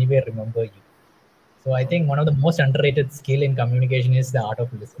 they will anyway remember you. So I think one of the most underrated skill in communication is the art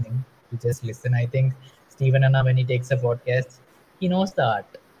of listening. You just listen. I think Steven Anna, when he takes a podcast, he knows the art.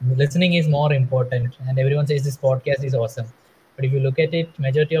 Listening is more important, and everyone says this podcast is awesome. But if you look at it,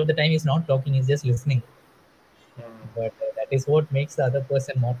 majority of the time he's not talking, he's just listening. But that is what makes the other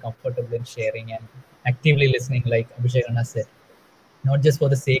person more comfortable in sharing and actively listening, like Abhishek Anna said. Not just for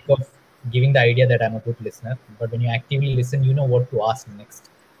the sake of giving the idea that I'm a good listener, but when you actively listen, you know what to ask next,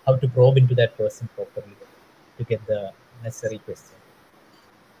 how to probe into that person properly to get the necessary question.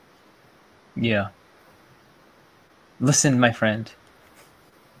 Yeah. Listen, my friend.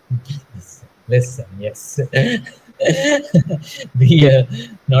 Listen, yes.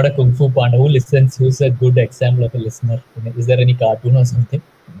 Not a Kung Fu Panda who listens, who's a good example of a listener. Is there any cartoon or something?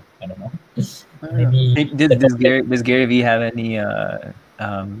 I don't know. Maybe does Gary Vee have any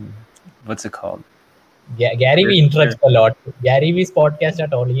what's it called? Gary Vee interrupts a lot. Gary Vee's podcast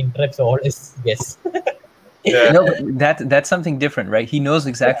at all, he interrupts all his guests. Yeah. No, but that's something different, right? He knows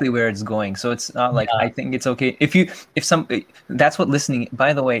exactly where it's going, so it's not like I think it's okay that's what listening.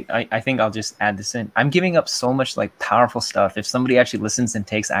 By the way, I think I'll just add this in. I'm giving up so much like powerful stuff. If somebody actually listens and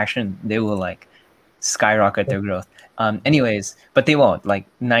takes action, they will like skyrocket their growth. Anyways, but they won't. Like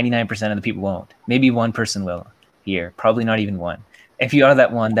 99% of the people won't. Maybe one person will here. Probably not even one. If you are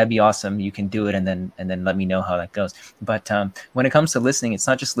that one, that'd be awesome. You can do it and then let me know how that goes. But when it comes to listening, it's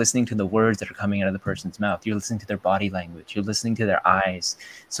not just listening to the words that are coming out of the person's mouth. You're listening to their body language. You're listening to their eyes.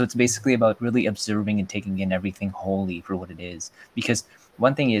 So it's basically about really observing and taking in everything wholly for what it is. Because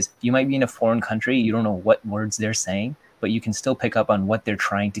one thing is, you might be in a foreign country, you don't know what words they're saying, but you can still pick up on what they're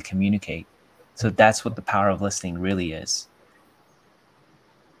trying to communicate. So that's what the power of listening really is.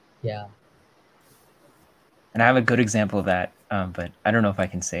 Yeah. And I have a good example of that, but I don't know if I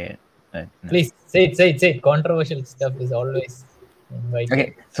can say it. But no. Please say it. Controversial stuff is always invited.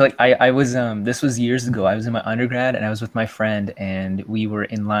 Okay, so like I was this was years ago. I was in my undergrad and I was with my friend and we were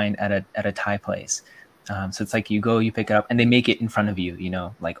in line at a Thai place. So it's like you go, you pick it up, and they make it in front of you,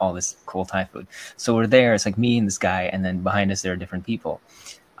 like all this cool Thai food. So we're there. It's like me and this guy, and then behind us there are different people.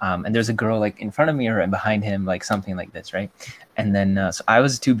 And there's a girl like in front of me or behind him, like something like this, right? And then so I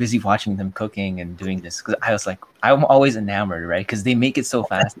was too busy watching them cooking and doing this because I was like, I'm always enamored, right? Because they make it so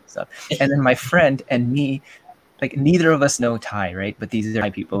fast and stuff. And then my friend and me, like neither of us know Thai, right? But these are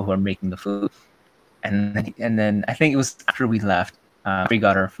Thai people who are making the food. And then I think it was after we left, we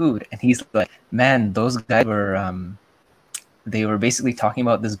got our food, and he's like, man, those guys were they were basically talking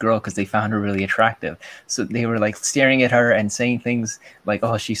about this girl because they found her really attractive. So they were like staring at her and saying things like,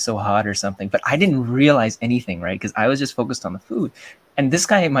 oh, she's so hot or something. But I didn't realize anything, right? Because I was just focused on the food. And this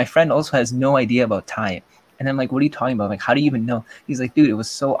guy, my friend, also has no idea about Thai. And I'm like, what are you talking about? Like, how do you even know? He's like, dude, it was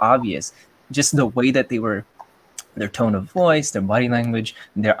so obvious. Just the way that they were, their tone of voice, their body language,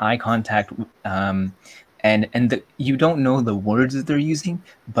 their eye contact. You don't know the words that they're using,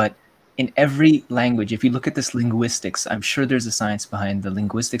 but in every language, if you look at this linguistics, I'm sure there's a science behind the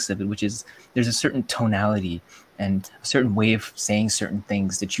linguistics of it, which is there's a certain tonality and a certain way of saying certain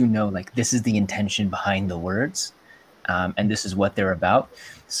things that like this is the intention behind the words, and this is what they're about.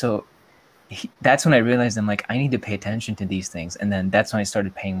 So that's when I realized I'm like, I need to pay attention to these things, and then that's when I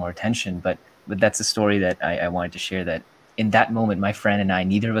started paying more attention. But that's a story that I wanted to share, that in that moment, my friend and I,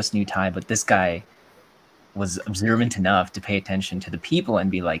 neither of us knew Thai, but this guy was observant enough to pay attention to the people and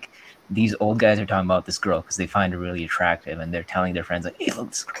be like, these old guys are talking about this girl because they find her really attractive, and they're telling their friends like, hey, look,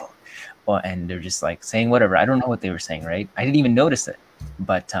 this girl. Well, and they're just like saying whatever. I don't know what they were saying, right? I didn't even notice it.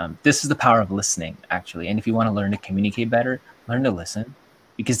 But this is the power of listening, actually. And if you want to learn to communicate better, learn to listen,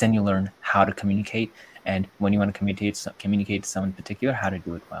 because then you learn how to communicate. And when you want to communicate to someone in particular, how to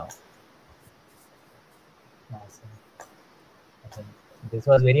do it well. Awesome. This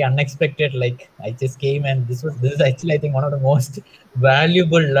was very unexpected. Like, I just came, and this is actually, I think, one of the most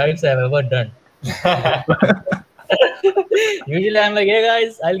valuable lives I've ever done. Usually I'm like, hey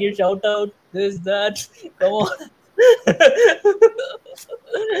guys, I'll give shout out, this, that, come on.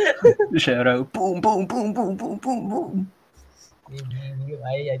 Shout out, boom, boom, boom, boom, boom, boom, boom.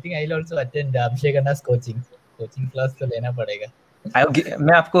 I think I'll also attend Abhishek Anna's coaching class तो लेना पड़ेगा.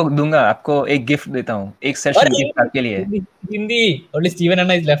 मैं आपको दूंगा, आपको एक gift देता हूँ, एक सेशन गिफ्ट आपके लिए. Hindi. Only Steven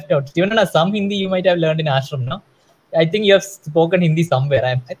Anna is left out. Steven Anna, some Hindi you might have learned in ashram, no? I think you have spoken Hindi somewhere.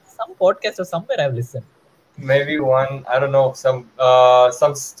 I think some podcast or somewhere I've listened. Maybe one, I don't know, some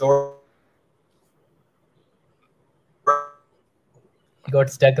story. He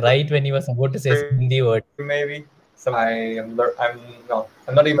got stuck right when he was about to say Hindi word. Maybe. I'm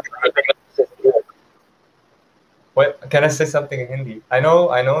not even. What can I say something in Hindi? I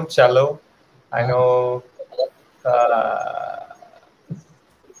know cello. I know.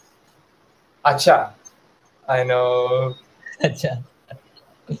 Acha. I know. Acha.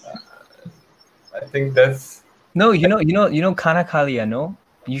 I think that's. No, you know Kana Kalia, no?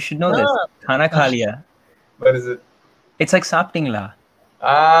 You should know this. Kana Kalia. What is it? It's like Saptingla.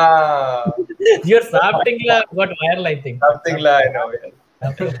 Ah. Your Saptingla got viral, I think. Saptingla, I know.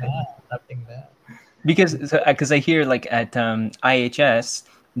 Yeah. Saptingla. Because I hear like at IHS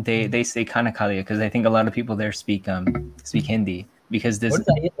they say Kana Kalia, because I think a lot of people there speak Hindi, because this.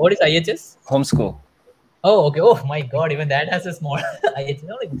 What is IHS? Homeschool. Oh, okay. Oh my God, even that has a small IHS.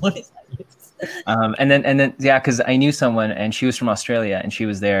 No, like, what is IHS? And then yeah, because I knew someone and she was from Australia and she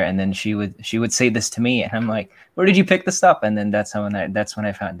was there, and then she would say this to me, and I'm like, where did you pick this up? And then that's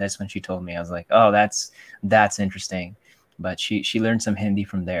when she told me. I was like, oh, that's interesting. But she learned some Hindi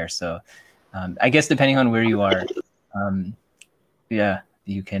from there. So I guess depending on where you are, yeah,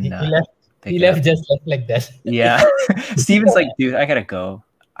 you can. He left like that. Yeah. Steven's like, dude, I gotta go.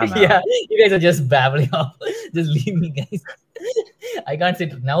 Yeah, you guys are just babbling off. Just leave me, guys. I can't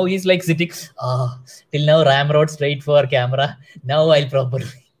sit. Now he's like sitting. Till now Ram rode straight for camera. Now I'll properly.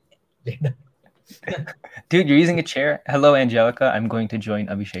 Dude, you're using a chair. Hello, Angelica. I'm going to join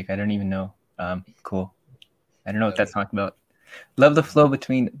Abhishek. I don't even know. Cool. I don't know what that's talking about. Love the flow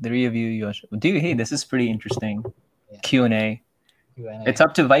between the three of you, Yosh. Dude, hey, this is pretty interesting. Yeah. Q&A. It's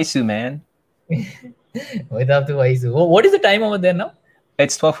up to Vaisu, man. It's up to Vaisu. What is the time over there now?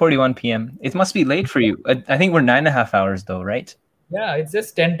 It's 12:41 p.m. It must be late for you. I think we're 9.5 hours though, right? Yeah, it's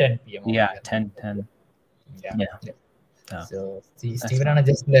just 10 p.m. Yeah, 10. Yeah. So Steven Anna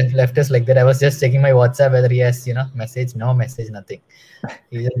just left us like that. I was just checking my WhatsApp whether he has, message. No message, nothing.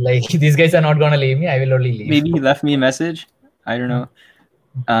 He's like, these guys are not gonna leave me. I will only leave. Maybe he left me a message. I don't know.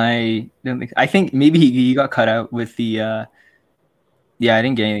 I don't think. I think maybe he got cut out with the. Yeah, I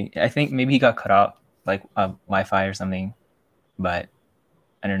didn't get anything. I think maybe he got cut out like Wi-Fi or something, but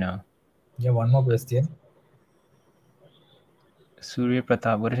I don't know. Yeah, one more question. Surya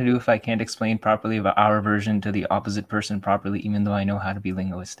Pratap, what to do if I can't explain properly about our version to the opposite person properly, even though I know how to be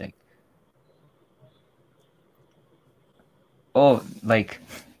linguistic? Oh, like,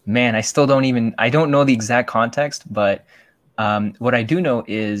 man, I don't know the exact context, but what I do know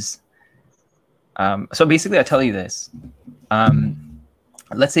is, so basically I'll tell you this.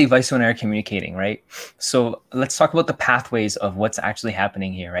 Let's say Vaisu and I are communicating, right? So let's talk about the pathways of what's actually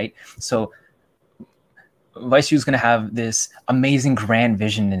happening here, right? So Vaisu is going to have this amazing grand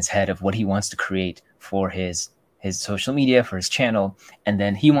vision in his head of what he wants to create for his social media, for his channel. And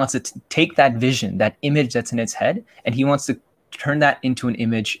then he wants to take that vision, that image that's in his head, and he wants to turn that into an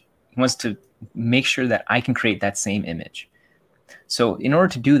image. He wants to make sure that I can create that same image. So in order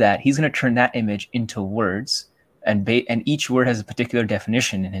to do that, he's going to turn that image into words, and each word has a particular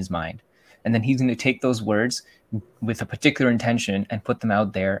definition in his mind. and then he's going to take those words with a particular intention and put them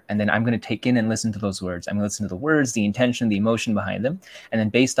out there, and then I'm going to take in and listen to those words. I'm going to listen to the words, the intention, the emotion behind them, and then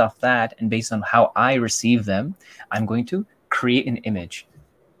based off that and based on how I receive them, I'm going to create an image,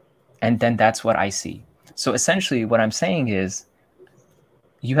 and then that's what I see. So essentially what I'm saying is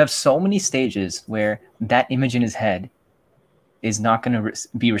you have so many stages where that image in his head is not going to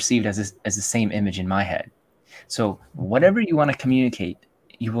be received as the same image in my head. So whatever you want to communicate,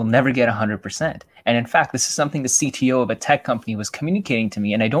 you will never get 100%. And in fact, this is something the CTO of a tech company was communicating to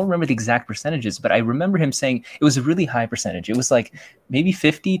me. And I don't remember the exact percentages, but I remember him saying it was a really high percentage. It was like maybe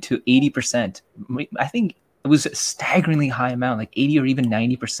 50 to 80%. I think it was a staggeringly high amount, like 80 or even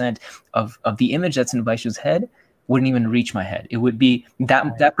 90% of the image that's in Vaishu's head wouldn't even reach my head. It would be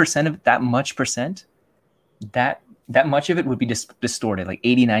that percent of that much percent, that much of it would be distorted, like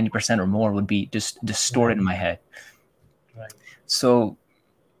 80, 90% or more would be just distorted in my head. Right. So,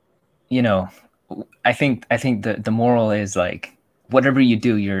 you know, I think the moral is like, whatever you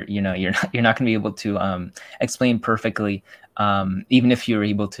do, you're not going to be able to explain perfectly, even if you're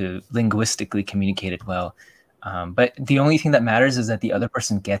able to linguistically communicate it well. But the only thing that matters is that the other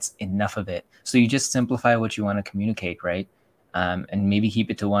person gets enough of it. So you just simplify what you want to communicate, right? And maybe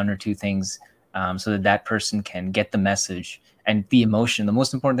keep it to one or two things, so that person can get the message and the emotion. The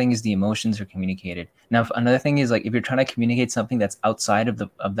most important thing is the emotions are communicated. Now, another thing is, like, if you're trying to communicate something that's outside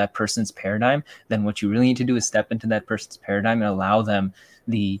of that person's paradigm, then what you really need to do is step into that person's paradigm and allow them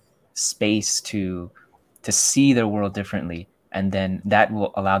the space to see their world differently. And then that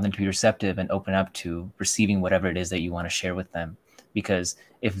will allow them to be receptive and open up to receiving whatever it is that you want to share with them. Because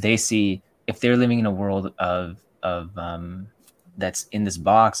if they're living in a world of that's in this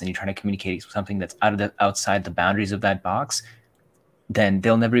box, and you're trying to communicate something that's outside the boundaries of that box, then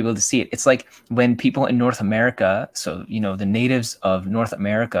they'll never be able to see it. It's like when people in North America, so, you know, the natives of North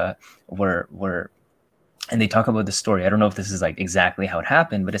America were, and they talk about the story. I don't know if this is like exactly how it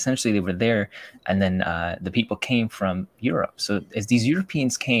happened, but essentially they were there, and then the people came from Europe. So as these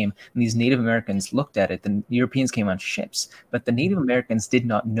Europeans came, and these Native Americans looked at it, the Europeans came on ships, but the Native Americans did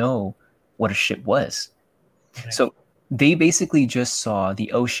not know what a ship was. Right. So they basically just saw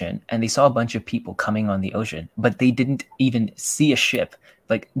the ocean, and they saw a bunch of people coming on the ocean, but they didn't even see a ship.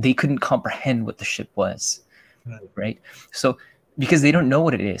 Like, they couldn't comprehend what the ship was, right? So because they don't know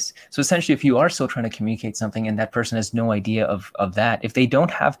what it is. So essentially, if you are still trying to communicate something and that person has no idea of that, if they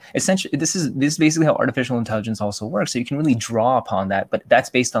don't have, essentially, this is basically how artificial intelligence also works. So you can really draw upon that, but that's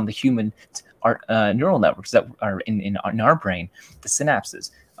based on the human neural networks that are in our brain, the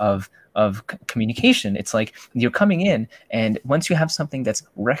synapses of communication. It's like you're coming in, and once you have something that's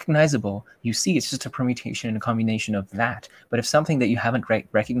recognizable, you see it's just a permutation and a combination of that. But if something that you haven't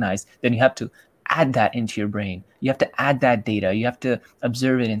recognized, then you have to add that into your brain. You have to add that data. You have to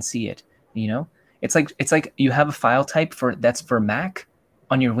observe it and see it. You know, it's like you have a file type that's for Mac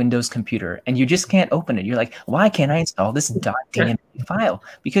on your Windows computer, and you just can't open it. You're like, why can't I install this .dmg file?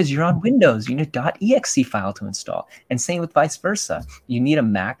 Because you're on Windows, you need a .exe file to install. And same with vice versa. You need a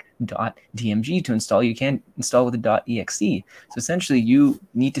Mac .dmg to install. You can't install with a .exe. So essentially, you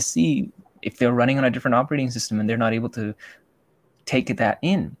need to see if they're running on a different operating system and they're not able to take that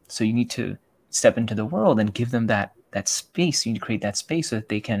in. So you need to step into the world and give them that space. You need to create that space so that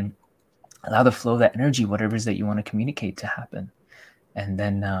they can allow the flow of that energy, whatever it is that you want to communicate, to happen. And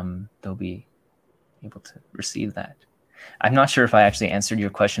then they'll be able to receive that. I'm not sure if I actually answered your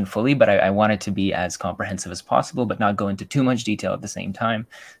question fully, but I wanted to be as comprehensive as possible, but not go into too much detail at the same time.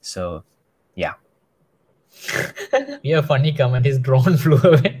 So, yeah. Yeah, funny comment. His drone flew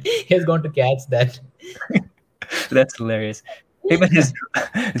away. He has gone to catch that. That's hilarious. Hey, but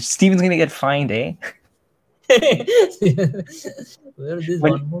Steven's gonna get fined, eh? Where is this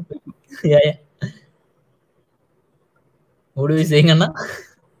one more? Yeah. What are we saying, Anna?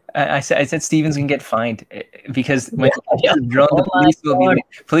 I said Stevens can get fined because when drone, the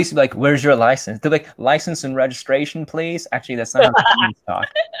police will be like, "Where's your license?" They're like, "License and registration, please." Actually, that's not how Germans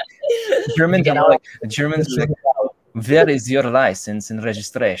talk. Germans are like, "Where is your license and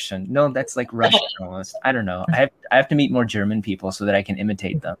registration?" No, that's like Russian almost. I don't know. I have to meet more German people so that I can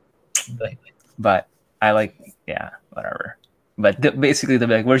imitate them. But I like, yeah, whatever. But basically, they're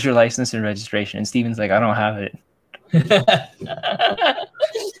like, "Where's your license and registration?" And Steven's like, "I don't have it."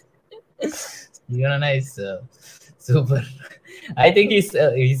 Yana is super. I think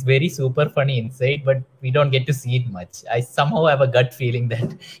he's very super funny inside, but we don't get to see it much. I somehow have a gut feeling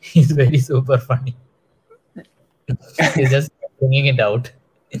that he's very super funny. He's just bringing it out.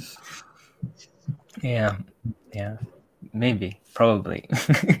 Yeah, maybe, probably.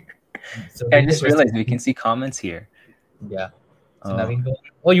 So I just realized we can see comments here. Yeah. So Naveen Kumar.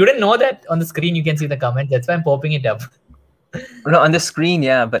 Oh, you didn't know that? On the screen you can see the comment. That's why I'm popping it up. No, on the screen,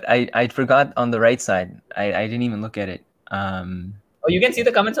 yeah, but I forgot on the right side. I didn't even look at it. Oh, you can see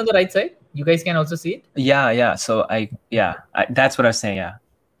the comments on the right side. You guys can also see it. Yeah. So that's what I was saying. Yeah.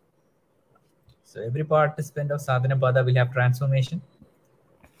 So every participant of Sadhana Pada will have transformation.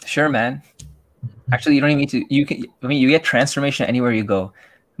 Sure, man. Actually, you don't even need to. You get transformation anywhere you go,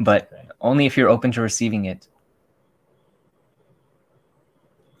 but only if you're open to receiving it.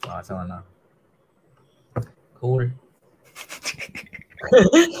 Awesome. Cool.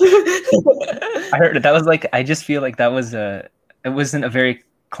 I heard that was like, I just feel like that was it wasn't a very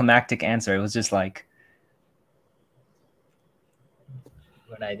climactic answer. It was just like.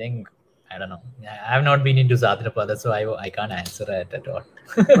 But I think, I don't know. I have not been into Sadhana Pada, so I can't answer it at all.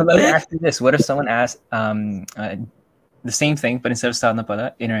 Well, let me ask you this: what if someone asked the same thing, but instead of Sadhana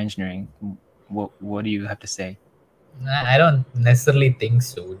Pada, inner engineering? What do you have to say? I don't necessarily think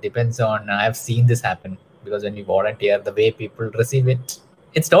so. It depends on. I've seen this happen because when we volunteer, the way people receive it,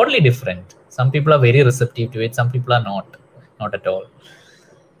 it's totally different. Some people are very receptive to it. Some people are not at all.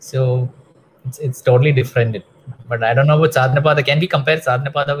 So it's totally different. But I don't know about Sadhana Pada. Can we compare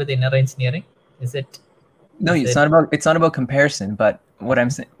Sadhana Pada with inner engineering? Is it? No, it's not about comparison. But what I'm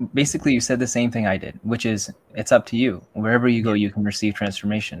saying, basically, you said the same thing I did, which is it's up to you. Wherever you go, you can receive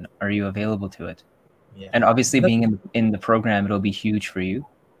transformation. Are you available to it? Yeah. And obviously, being in the program, it'll be huge for you.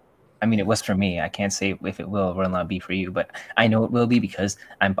 I mean, it was for me. I can't say if it will or will not be for you, but I know it will be because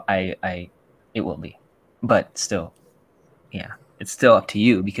it will be. But still, yeah, it's still up to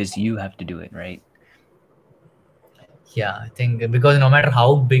you because you have to do it, right? Yeah, I think because no matter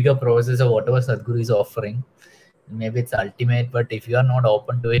how big a process or whatever Sadhguru is offering, maybe it's ultimate, but if you are not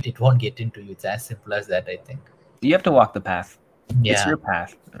open to it, it won't get into you. It's as simple as that, I think. You have to walk the path. Yeah. It's your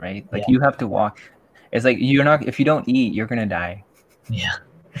path, right? Like you have to walk. It's like if you don't eat, you're gonna die. Yeah.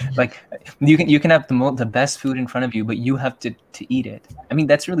 Like you can have the best food in front of you, but you have to eat it. I mean,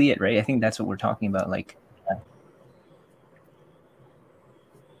 that's really it, right? I think that's what we're talking about. Like,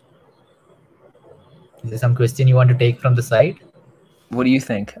 is there some question you want to take from the side? What do you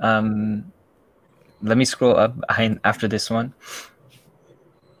think? Let me scroll up behind after this one.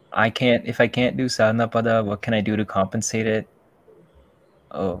 If I can't do Sadhana Pada, what can I do to compensate it?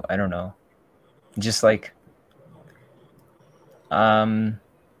 Oh, I don't know. Just like,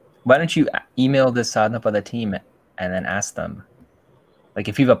 why don't you email the Sadhana Pada team and then ask them? Like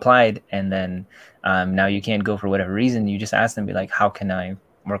if you've applied and then now you can't go for whatever reason, you just ask them, be like, how can I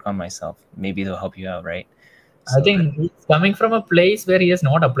work on myself? Maybe they'll help you out, right? So, I think he's coming from a place where he has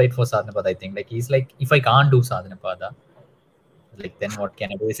not applied for Sadhana Pada. I think like he's like, if I can't do Sadhana Pada, like then what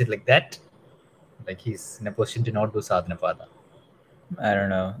can I do? Is it like that? Like he's in a position to not do Sadhana Pada. I don't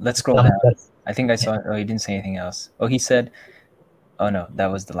know. Let's scroll down. I think I saw it. Oh, he didn't say anything else. Oh, he said, oh no, that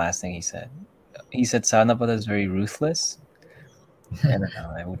was the last thing he said. He said Sadhana Pada is very ruthless. I don't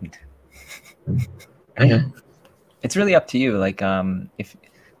know. I wouldn't. It's really up to you. Like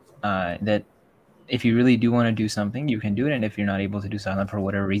if you really do want to do something, you can do it. And if you're not able to do sadhana for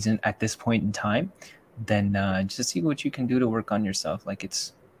whatever reason at this point in time, then just see what you can do to work on yourself. Like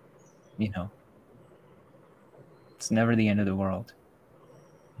it's never the end of the world.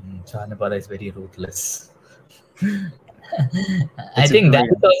 Sadhana Pada is very ruthless. I think that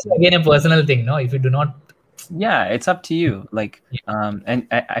is also again a personal thing, no? If you do not. Yeah, it's up to you. Like, and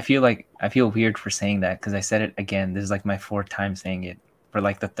I feel weird for saying that because I said it again. This is like my fourth time saying it for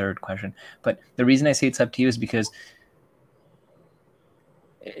like the third question. But the reason I say it's up to you is because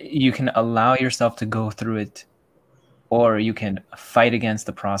you can allow yourself to go through it, or you can fight against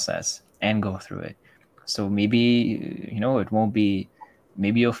the process and go through it. So maybe, it won't be,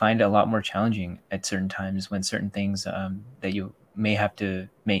 maybe you'll find it a lot more challenging at certain times when certain things that you may have to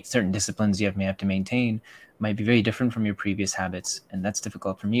make, certain disciplines you may have to maintain might be very different from your previous habits. And that's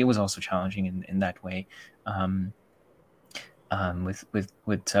difficult. For me, it was also challenging in that way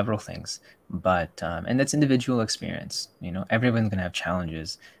with several things. But, and that's individual experience. Everyone's going to have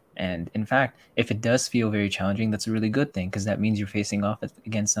challenges. And in fact, if it does feel very challenging, that's a really good thing because that means you're facing off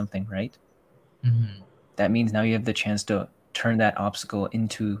against something, right? Mm-hmm. That means now you have the chance to turn that obstacle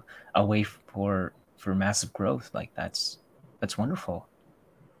into a way for massive growth. Like that's wonderful.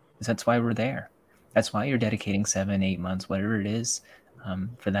 That's why we're there. That's why you're dedicating 7-8 months, whatever it is,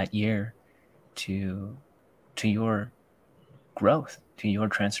 for that year to your growth, to your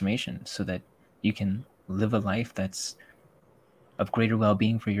transformation, so that you can live a life that's of greater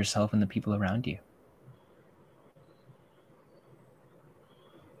well-being for yourself and the people around you.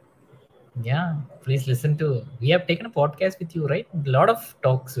 Yeah, please listen to. We have taken a podcast with you, right? A lot of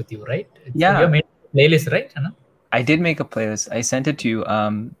talks with you, right? Yeah. You have made a playlist, right, Anna? I did make a playlist. I sent it to you.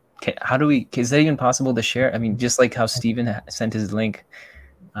 How do we? Is that even possible to share? I mean, just like how Steven sent his link.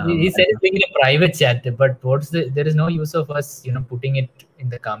 He said it's in a private chat, but there is no use of us, putting it in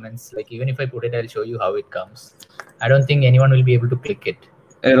the comments. Like even if I put it, I'll show you how it comes. I don't think anyone will be able to click it.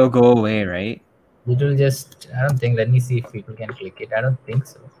 It'll go away, right? It will just, I don't think, let me see if people can click it. I don't think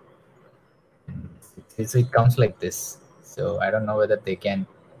so. So it comes like this. So I don't know whether they can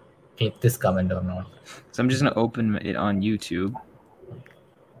click this comment or not. So I'm just going to open it on YouTube.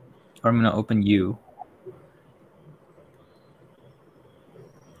 Or I'm going to open you.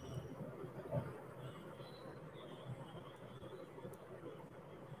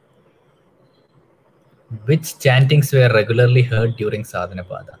 Which chantings were regularly heard during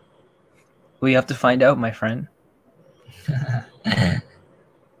Sadhanapada? We have to find out, my friend.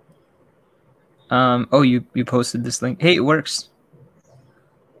 Oh, you posted this link. Hey, it works.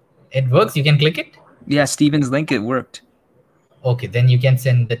 It works? You can click it? Yeah, Steven's link, it worked. Okay, then you can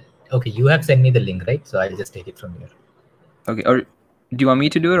send it. Okay, you have sent me the link, right? So I'll just take it from here. Okay, or do you want me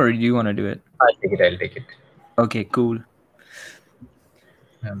to do it or do you want to do it? I'll take it. Okay, cool.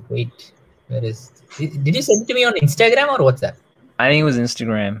 Wait, where is... Did you send it to me on Instagram or WhatsApp? I think it was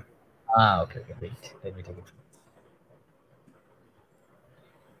Instagram. Okay, wait. Let me take it.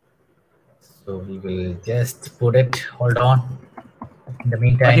 So we will just put it. Hold on. In the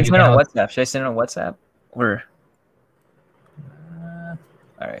meantime, I can send it on WhatsApp. Should I send it on WhatsApp? Or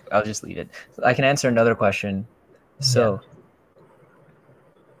all right, I'll just leave it. So I can answer another question. So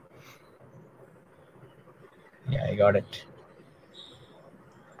yeah, I got it.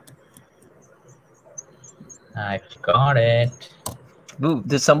 I got it. Ooh,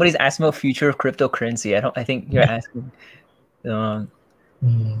 somebody's asking about future of cryptocurrency. I think you're asking.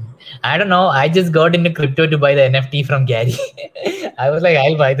 I don't know. I just got into crypto to buy the NFT from Gary. I was like,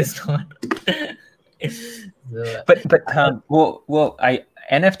 I'll buy this one.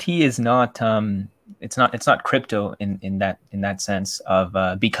 NFT is not it's not crypto in that sense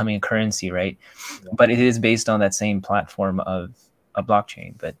of becoming a currency, right? Yeah. But it is based on that same platform of a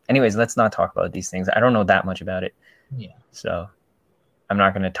blockchain. But anyways, let's not talk about these things. I don't know that much about it. Yeah. So I'm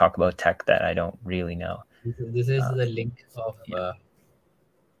not going to talk about tech that I don't really know. This is the link of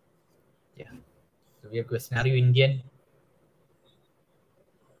So we have question. Are you Indian?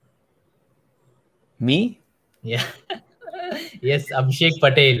 Me? Yeah. Yes, Abhishek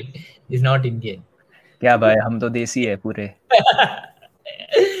Patel is not Indian. क्या भाई हम तो देसी है पूरे.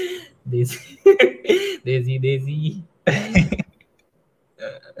 Desi.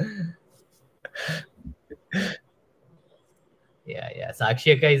 Yeah.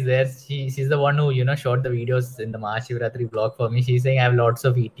 Sakshi Akka is there. She's the one who shot the videos in the Mahashivratri blog for me. She's saying I have lots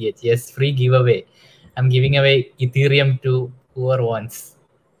of ETH. Yes, free giveaway. I'm giving away Ethereum to whoever wants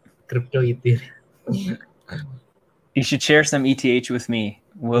crypto Ethereum. You should share some ETH with me.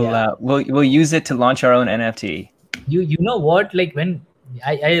 We'll use it to launch our own NFT. You know what? Like when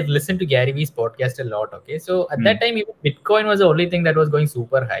I listened to Gary Vee's podcast a lot. Okay, so at that time, even Bitcoin was the only thing that was going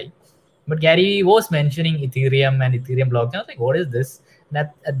super high. But Gary was mentioning Ethereum and Ethereum blockchain. I was like, what is this?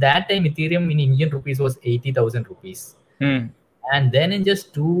 At that time, Ethereum in Indian rupees was 80,000 rupees. And then in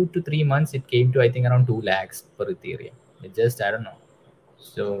just 2 to 3 months, it came to, I think, around 2 lakhs per Ethereum. It just, I don't know.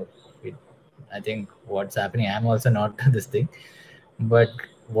 So I think what's happening, I'm also not this thing. But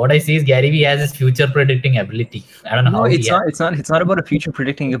what I see is Gary Vee has his future predicting ability. I don't know how it's not about a future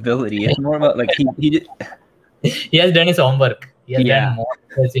predicting ability. It's more about like he has done his homework. He has done more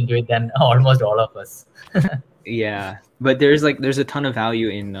research into it than almost all of us. Yeah, but there's a ton of value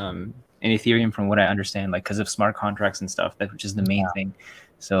in Ethereum from what I understand, like because of smart contracts and stuff, which is the main thing.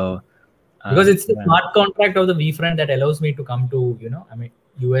 So because it's the smart contract of the VeeFriend that allows me to come to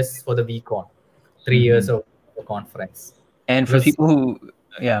US for the VeeCon, 3 years of the conference. And for people who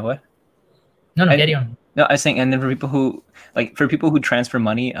what? No, carry on. No, I was saying, and then for people who transfer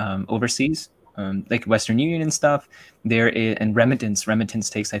money overseas, like Western Union and stuff, and remittance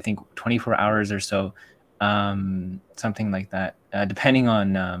takes I think 24 hours or so, something like that, depending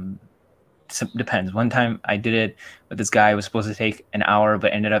on depends. One time I did it with this guy. It was supposed to take an hour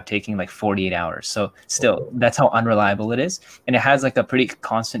but ended up taking like 48 hours. So still, that's how unreliable it is, and it has like a pretty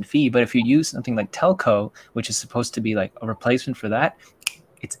constant fee. But if you use something like Telco, which is supposed to be like a replacement for that,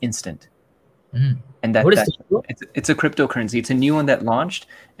 it's instant. And it's a cryptocurrency. It's a new one that launched,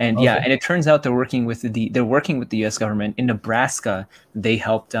 and and it turns out they're working with the U.S. government in Nebraska. They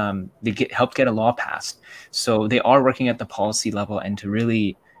helped get a law passed, so they are working at the policy level and to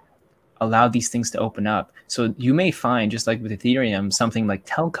really allow these things to open up. So you may find, just like with Ethereum, something like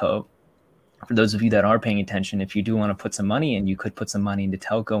Telco, for those of you that are paying attention, if you do want to put some money in, you could put some money into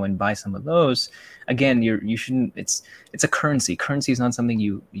Telco and buy some of those. Again, you shouldn't. It's a currency. Currency is not something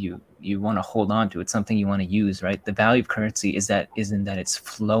you want to hold on to. It's something you want to use, right? The value of currency is in that it's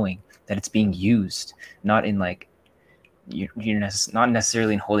flowing, that it's being used, not in like not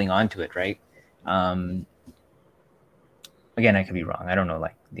necessarily in holding on to it, right? Again, I could be wrong. I don't know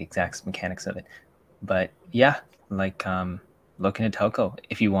like the exact mechanics of it, but yeah, like looking at Telco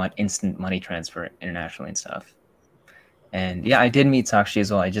if you want instant money transfer internationally and stuff. And yeah, I did meet Sakshi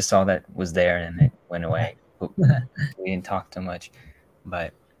as well. I just saw that was there and it went away. We didn't talk too much,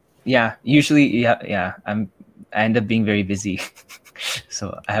 but yeah, usually I end up being very busy,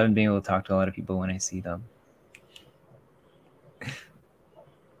 so I haven't been able to talk to a lot of people when I see them.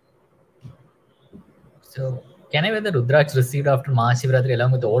 So can I wear the Rudraksh received after Mahashivratri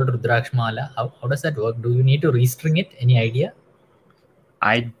along with the old Rudraksh Mala? How does that work? Do you need to restring it? Any idea?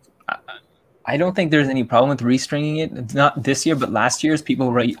 I don't think there's any problem with restringing it. Not this year, but last year's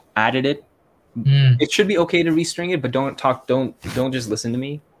people added it. It should be okay to restring it, but don't just listen to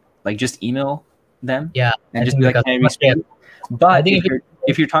me. Like just email them. Yeah. And just be like, can I restring it? But I think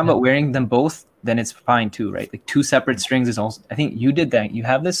if you're talking about wearing them both, then it's fine too, right? Like 2 separate strings is also. I think you did that. You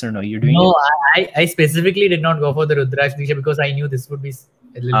have this or no? You're doing no, it? I specifically did not go for the Rudraksh Diksha because I knew this would be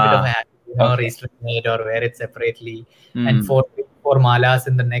a little bit of a hack, restring it or wear it separately. And for malas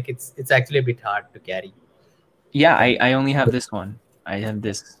in the neck, it's actually a bit hard to carry. Yeah, I only have this one. I have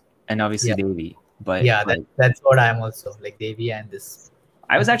this, and obviously Devi. But yeah, that's what I'm also like, Devi and this.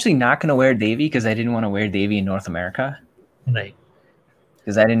 I was actually not going to wear Devi because I didn't want to wear Devi in North America. Right.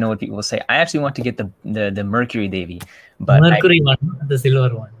 Because I didn't know what people will say. I actually want to get the Mercury Devi, but one, the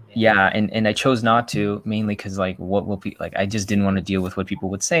silver one. Yeah, and I chose not to, mainly because like what will be like I just didn't want to deal with what people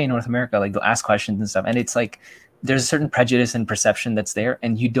would say in North America. Like they'll ask questions and stuff, and it's like there's a certain prejudice and perception that's there,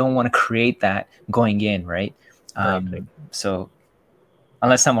 and you don't want to create that going in, right? Right. So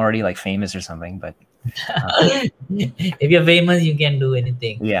unless I'm already like famous or something, but if you're famous, you can do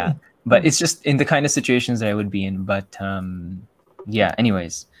anything. Yeah, but it's just in the kind of situations that I would be in. But yeah,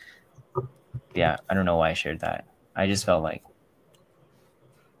 anyways, yeah, I don't know why I shared that. I just felt like.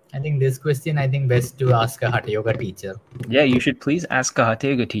 I think this question, best to ask a Hatha Yoga teacher. Yeah, you should please ask a Hatha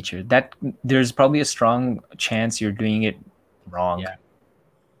Yoga teacher. That there's probably a strong chance you're doing it wrong. Yeah.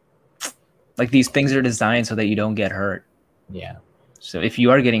 Like these things are designed so that you don't get hurt. Yeah. So if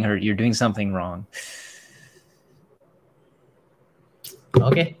you are getting hurt, you're doing something wrong.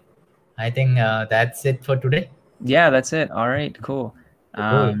 Okay. I think that's it for today. Yeah, that's it. All right, cool.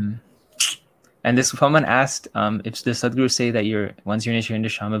 And this woman asked if the Sadhguru say that once you're initiated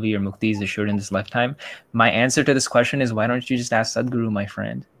into Shambhavi, your mukti is assured in this lifetime. My answer to this question is, why don't you just ask Sadhguru, my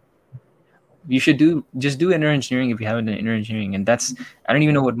friend? You should just do inner engineering if you haven't done inner engineering, and I don't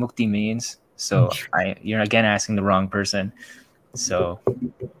even know what mukti means. So you're again asking the wrong person. So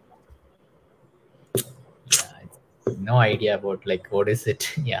no idea about like what is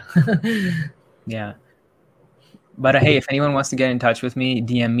it? Yeah. Yeah. But hey, if anyone wants to get in touch with me,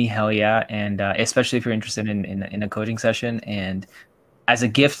 DM me, hell yeah. And especially if you're interested in a coaching session. And as a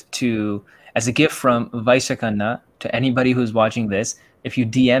gift from Vaishakanna to anybody who's watching this, if you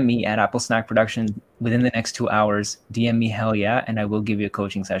DM me at Apple Snack Productions within the next 2 hours, DM me, hell yeah, and I will give you a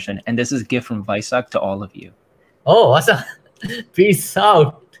coaching session. And this is a gift from Vaisak to all of you. Oh, awesome. Peace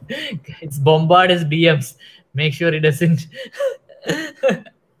out. It's bombard his DMs. Make sure it doesn't.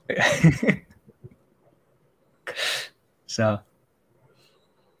 So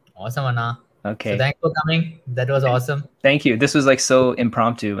awesome, Anna. Okay. So thanks for coming. That was awesome. Thank you. This was like so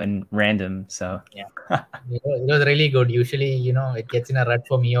impromptu and random. So yeah, it was really good. Usually, it gets in a rut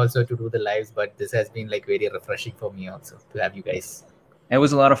for me also to do the lives, but this has been like very refreshing for me also to have you guys. It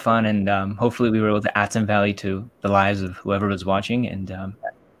was a lot of fun, and hopefully we were able to add some value to the lives of whoever was watching. And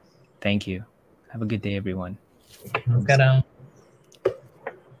thank you. Have a good day, everyone. Namaskaram.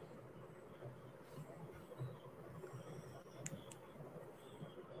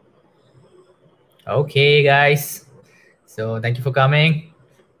 Okay, guys. So thank you for coming.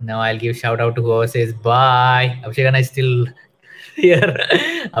 Now I'll give shout out to whoever says bye. Abhishek is still here.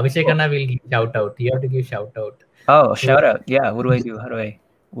 Abhishek will give shout out. You have to give shout out. Oh, shout out. Yeah. What do I do?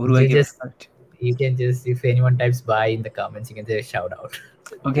 What do I give? You can just, if anyone types bye in the comments, you can say shout out.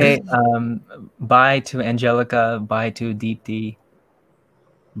 Okay. Bye to Angelica. Bye to Deepthi.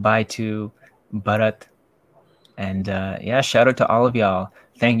 Bye to Bharat. And yeah, shout out to all of y'all.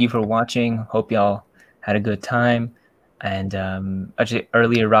 Thank you for watching. Hope y'all had a good time. And actually,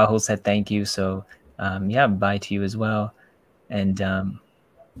 earlier Rahul said thank you. So yeah, bye to you as well. And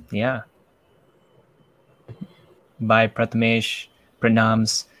yeah. Bye, Prathamesh.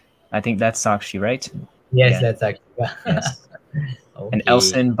 Pranams. I think that's Sakshi, right? Yes, Yeah. that's actually. Yes. Okay. And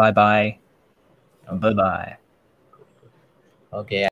Elson, bye-bye. Bye-bye. Okay.